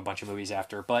they make a bunch of movies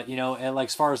after. But and like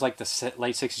as far as like the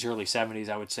late '60s, early '70s,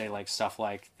 I would say like stuff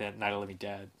like the Night of the Living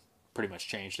Dead pretty much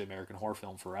changed the American horror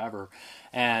film forever.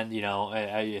 And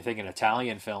you think in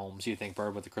Italian films, you think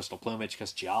Bird with the Crystal Plumage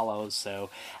because Giallos. So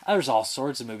there's all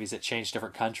sorts of movies that change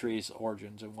different countries,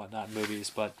 origins, and whatnot in movies.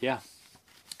 But yeah.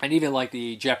 And even like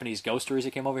the Japanese ghost stories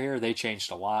that came over here, they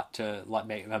changed a lot to let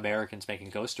Americans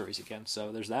making ghost stories again.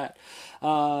 So there's that.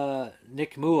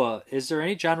 Nick Mua, is there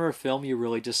any genre of film you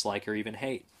really dislike or even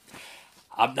hate?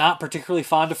 I'm not particularly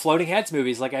fond of floating heads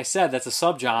movies. Like I said, that's a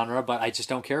subgenre, but I just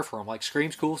don't care for them. Like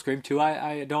Scream's cool. Scream 2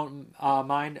 I don't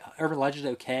mind. Urban Legend,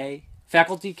 okay.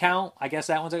 Faculty Count, I guess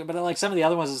that one's okay. But like some of the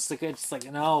other ones, it's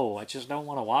like no, I just don't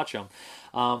want to watch them.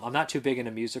 I'm not too big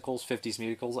into musicals, 50s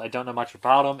musicals. I don't know much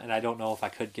about them, and I don't know if I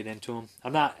could get into them.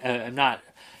 I'm not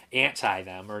anti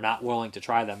them or not willing to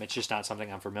try them. It's just not something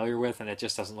I'm familiar with, and it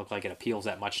just doesn't look like it appeals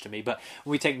that much to me. But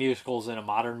when we take musicals in a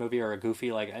modern movie or a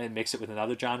goofy, like, and mix it with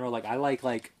another genre, like I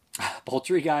like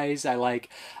Poultry Guys. I like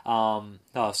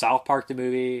South Park the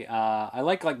movie. I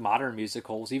like modern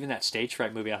musicals. Even that Stage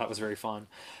Fright movie I thought was very fun.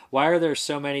 Why are there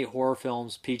so many horror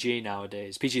films PG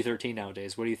nowadays? PG-13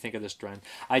 nowadays. What do you think of this trend?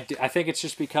 I think it's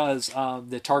just because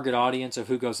the target audience of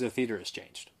who goes to the theater has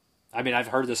changed. I mean, I've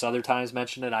heard this other times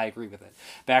mentioned it. I agree with it.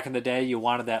 Back in the day, you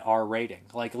wanted that R rating.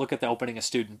 Like, look at the opening of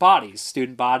Student Bodies.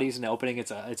 Student Bodies, and the opening,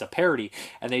 it's a parody.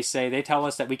 And they tell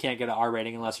us that we can't get an R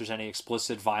rating unless there's any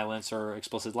explicit violence or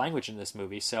explicit language in this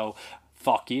movie. So,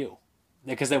 fuck you.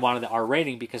 Because they wanted the R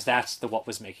rating because that's what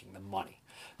was making the money.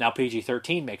 Now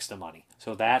PG-13 makes the money.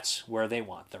 So that's where they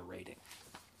want their rating.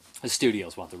 The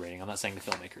studios want the rating. I'm not saying the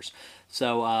filmmakers.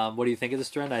 So, what do you think of this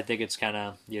trend? I think it's kind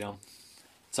of,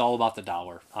 it's all about the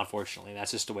dollar, unfortunately.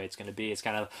 That's just the way it's going to be. It's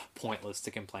kind of pointless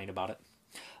to complain about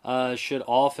it. Should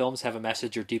all films have a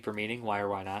message or deeper meaning? Why or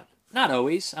why not? Not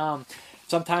always.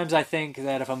 Sometimes I think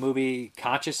that if a movie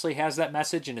consciously has that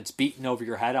message and it's beaten over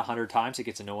your head 100 times, it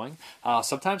gets annoying.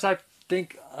 Sometimes I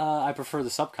think I prefer the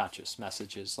subconscious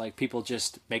messages. Like people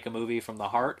just make a movie from the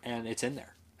heart and it's in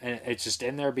there. And it's just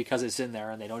in there because it's in there,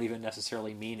 and they don't even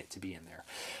necessarily mean it to be in there.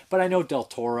 But I know Del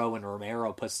Toro and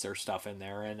Romero puts their stuff in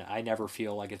there, and I never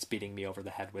feel like it's beating me over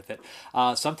the head with it.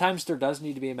 Sometimes there does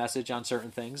need to be a message on certain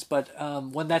things, but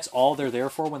when that's all they're there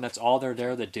for, when that's all they're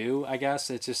there to do, I guess,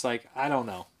 it's just like, I don't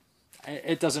know.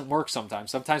 It doesn't work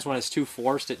sometimes. Sometimes when it's too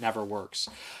forced, it never works.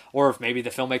 Or if maybe the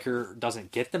filmmaker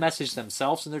doesn't get the message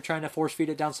themselves and they're trying to force feed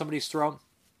it down somebody's throat,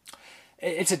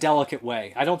 it's a delicate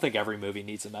way. I don't think every movie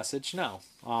needs a message. No.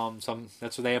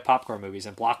 That's why they have popcorn movies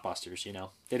and blockbusters,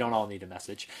 They don't all need a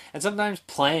message. And sometimes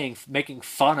making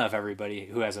fun of everybody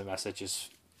who has a message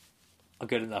is a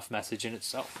good enough message in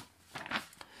itself.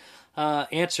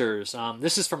 Answers.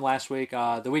 This is from last week.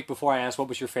 The week before I asked what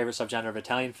was your favorite subgenre of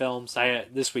Italian films.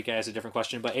 This week I asked a different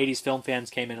question, but 80s film fans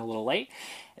came in a little late.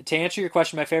 To answer your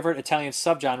question, my favorite Italian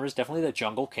subgenre is definitely the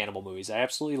jungle cannibal movies. I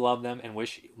absolutely love them and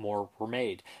wish more were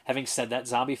made. Having said that,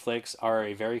 zombie flicks are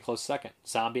a very close second.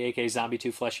 Zombie, aka Zombie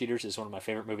 2 Flesh Eaters, is one of my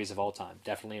favorite movies of all time.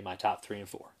 Definitely in my top 3 and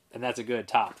 4. And that's a good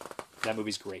top. That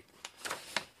movie's great.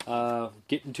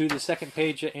 Getting to the second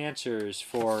page of answers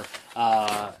for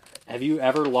have you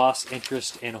ever lost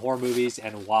interest in horror movies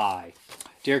and why?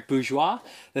 Derek Bourgeois.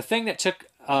 The thing that took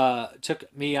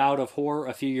me out of horror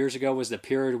a few years ago was the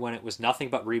period when it was nothing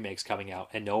but remakes coming out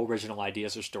and no original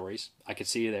ideas or stories. I could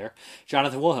see you there.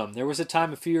 Jonathan Wilhelm. There was a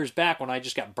time a few years back when I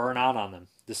just got burnt out on them.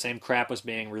 The same crap was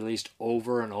being released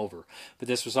over and over. But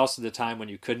this was also the time when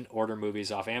you couldn't order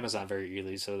movies off Amazon very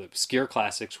easily, so the obscure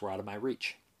classics were out of my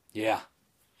reach. Yeah.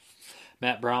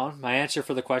 Matt Brown. My answer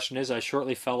for the question is I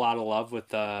shortly fell out of love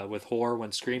with horror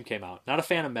when Scream came out. Not a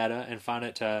fan of meta and found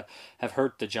it to have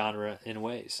hurt the genre in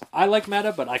ways. I like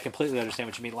meta, but I completely understand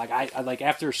what you mean. Like I like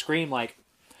after Scream, like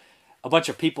a bunch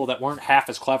of people that weren't half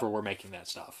as clever were making that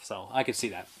stuff. So I could see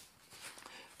that.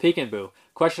 Peekaboo.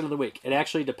 Question of the week. It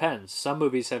actually depends. Some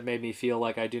movies have made me feel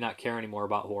like I do not care anymore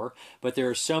about horror, but there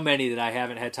are so many that I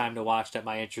haven't had time to watch that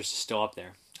my interest is still up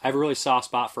there. I have a really soft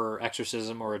spot for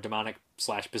exorcism or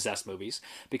demonic/possessed movies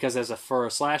because for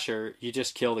a slasher, you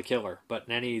just kill the killer. But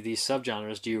in any of these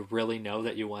subgenres, do you really know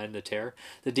that you will end the terror?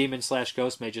 The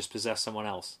demon/ghost may just possess someone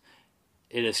else.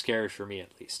 It is scary for me,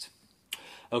 at least.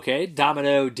 Okay,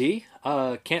 Domino D.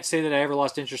 Can't say that I ever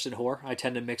lost interest in horror. I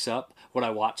tend to mix up what I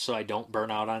watch so I don't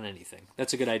burn out on anything.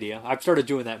 That's a good idea. I've started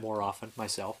doing that more often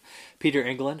myself. Peter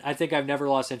England. I think I've never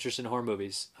lost interest in horror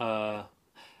movies.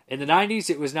 In the 90s,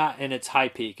 it was not in its high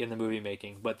peak in the movie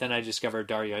making, but then I discovered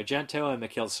Dario Argento and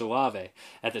Michele Soavi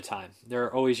at the time. There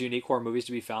are always unique horror movies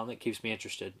to be found that keeps me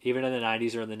interested, even in the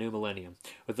 90s or in the new millennium,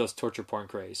 with those torture porn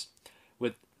craze,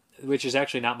 which is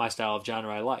actually not my style of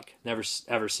genre I like. Never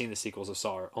ever seen the sequels of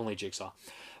Saw, only Jigsaw.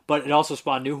 But it also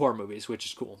spawned new horror movies, which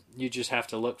is cool. You just have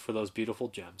to look for those beautiful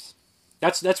gems.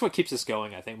 That's what keeps us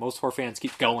going, I think. Most horror fans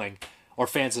keep going, or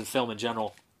fans of film in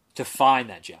general, to find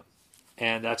that gem.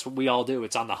 And that's what we all do.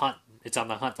 It's on the hunt. It's on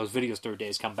the hunt. Those video store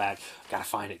days come back. Gotta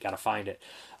find it.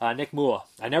 Nick Mua.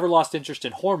 I never lost interest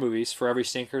in horror movies. For every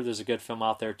stinker, there's a good film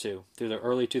out there too. Through the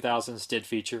early 2000s, did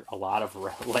feature a lot of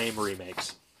lame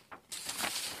remakes.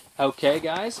 Okay,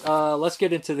 guys. Let's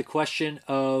get into the question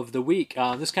of the week.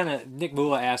 Nick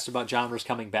Mua asked about genres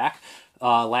coming back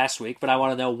last week, but I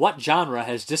want to know what genre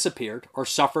has disappeared or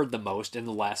suffered the most in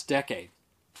the last decade.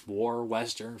 War,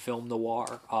 Western, film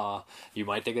noir. You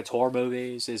might think it's horror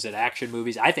movies. Is it action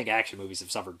movies? I think action movies have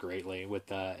suffered greatly with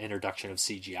the introduction of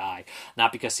CGI.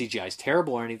 Not because CGI is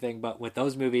terrible or anything, but with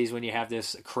those movies, when you have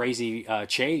this crazy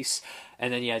chase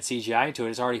and then you add CGI into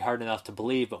it, it's already hard enough to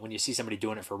believe. But when you see somebody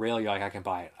doing it for real, you're like, I can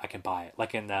buy it.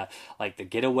 Like in the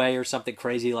Getaway or something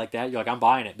crazy like that, you're like, I'm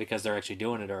buying it because they're actually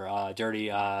doing it. Or Dirty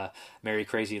Mary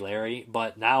Crazy Larry.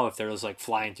 But now if they're just like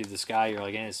flying through the sky, you're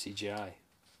like, it's CGI.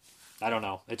 I don't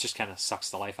know. It just kind of sucks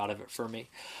the life out of it for me.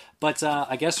 But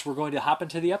I guess we're going to hop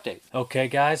into the update. Okay,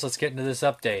 guys, let's get into this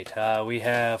update. We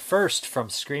have first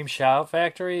from Scream Shout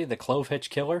Factory, The Clove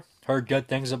Hitch Killer. Heard good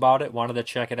things about it. Wanted to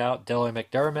check it out. Dylan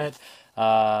McDermott.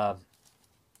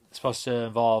 Supposed to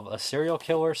involve a serial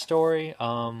killer story.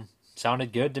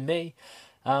 Sounded good to me.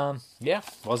 Yeah,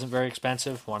 wasn't very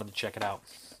expensive. Wanted to check it out.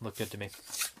 Looked good to me.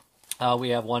 We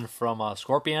have one from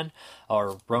Scorpion,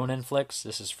 or Ronin Flicks.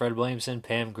 This is Fred Williamson,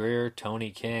 Pam Grier, Tony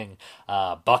King.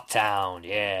 Bucktown,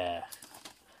 yeah.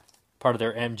 Part of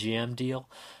their MGM deal.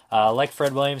 Like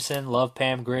Fred Williamson, love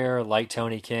Pam Grier, like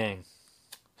Tony King.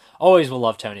 Always will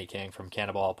love Tony King from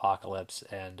Cannibal Apocalypse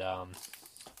and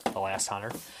The Last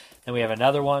Hunter. Then we have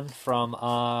another one from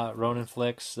Ronin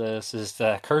Flicks. This is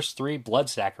the Curse 3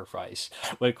 Blood Sacrifice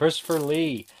with Christopher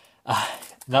Lee.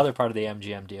 Another part of the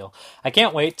MGM deal. I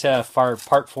can't wait for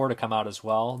part 4 to come out as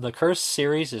well. The Curse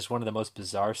series is one of the most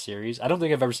bizarre series. I don't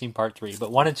think I've ever seen part 3,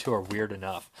 but 1 and 2 are weird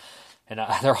enough. And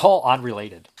they're all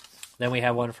unrelated. Then we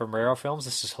have one from Raro Films.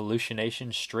 This is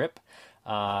Hallucination Strip.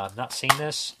 Not seen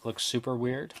this. Looks super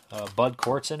weird. Bud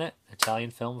Cort's in it.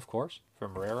 Italian film, of course,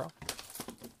 from Raro.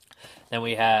 Then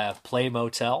we have Play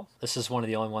Motel. This is one of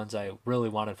the only ones I really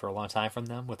wanted for a long time from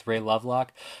them, with Ray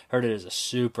Lovelock. Heard it is a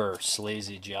super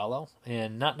sleazy giallo,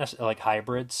 and not necessarily like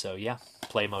hybrid, so yeah,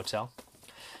 Play Motel.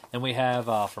 Then we have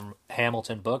from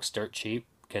Hamilton Books, Dirt Cheap,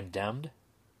 Condemned.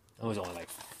 It was only like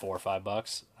 $4 or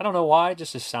 $5. I don't know why,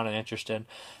 just sounded interesting.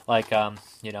 Like, kind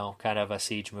of a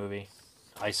siege movie.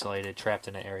 Isolated, trapped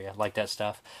in an area, like that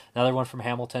stuff. Another one from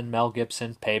Hamilton, Mel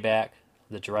Gibson, Payback,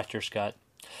 the director's cut.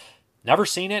 Never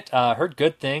seen it. Heard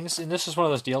good things, and this is one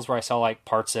of those deals where I saw like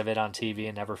parts of it on TV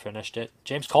and never finished it.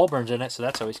 James Colburn's in it, so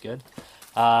that's always good.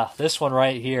 This one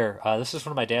right here. This is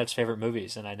one of my dad's favorite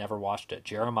movies, and I never watched it.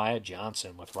 Jeremiah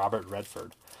Johnson with Robert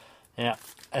Redford. Yeah,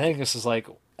 I think this is like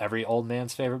every old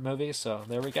man's favorite movie, so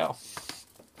there we go.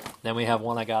 Then we have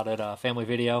one I got at Family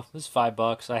Video. This is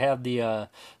 $5. I have the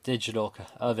digital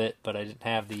of it, but I didn't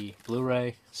have the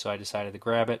Blu-ray, so I decided to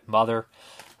grab it. Mother.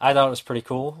 I thought it was pretty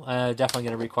cool. Definitely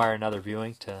going to require another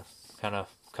viewing to kind of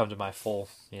come to my full,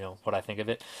 what I think of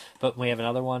it. But we have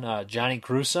another one, Johnny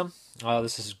Gruesome.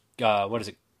 This is, what is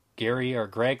it, Gary or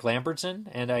Greg Lambertson,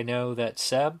 and I know that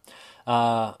Seb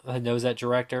knows that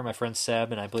director, my friend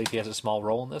Seb, and I believe he has a small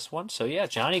role in this one. So yeah,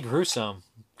 Johnny Gruesome.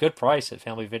 Good price at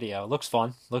Family Video. Looks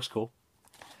fun. Looks cool.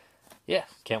 Yeah,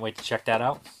 can't wait to check that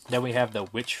out. Then we have The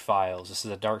Witch Files. This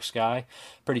is a Dark Sky.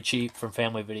 Pretty cheap from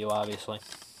Family Video, obviously.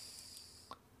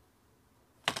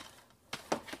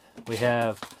 We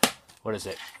have, what is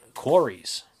it?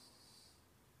 Quarries.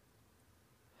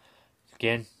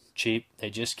 Again, cheap. They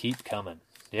just keep coming.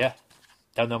 Yeah.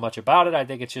 Don't know much about it. I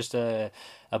think it's just a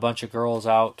bunch of girls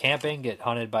out camping, get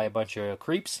hunted by a bunch of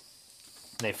creeps.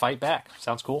 And they fight back.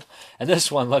 Sounds cool. And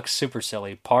this one looks super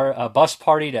silly. Bus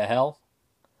Party to Hell.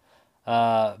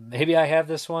 Maybe I have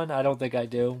this one. I don't think I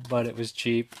do, but it was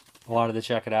cheap. Wanted to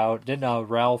check it out. Didn't know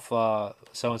Ralph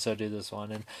so-and-so do this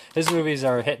one. And his movies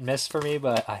are hit and miss for me,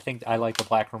 but I think I like The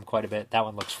Black Room quite a bit. That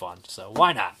one looks fun, so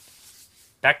why not?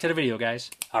 Back to the video,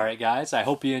 guys. All right, guys. I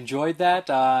hope you enjoyed that.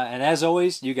 And as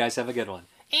always, you guys have a good one.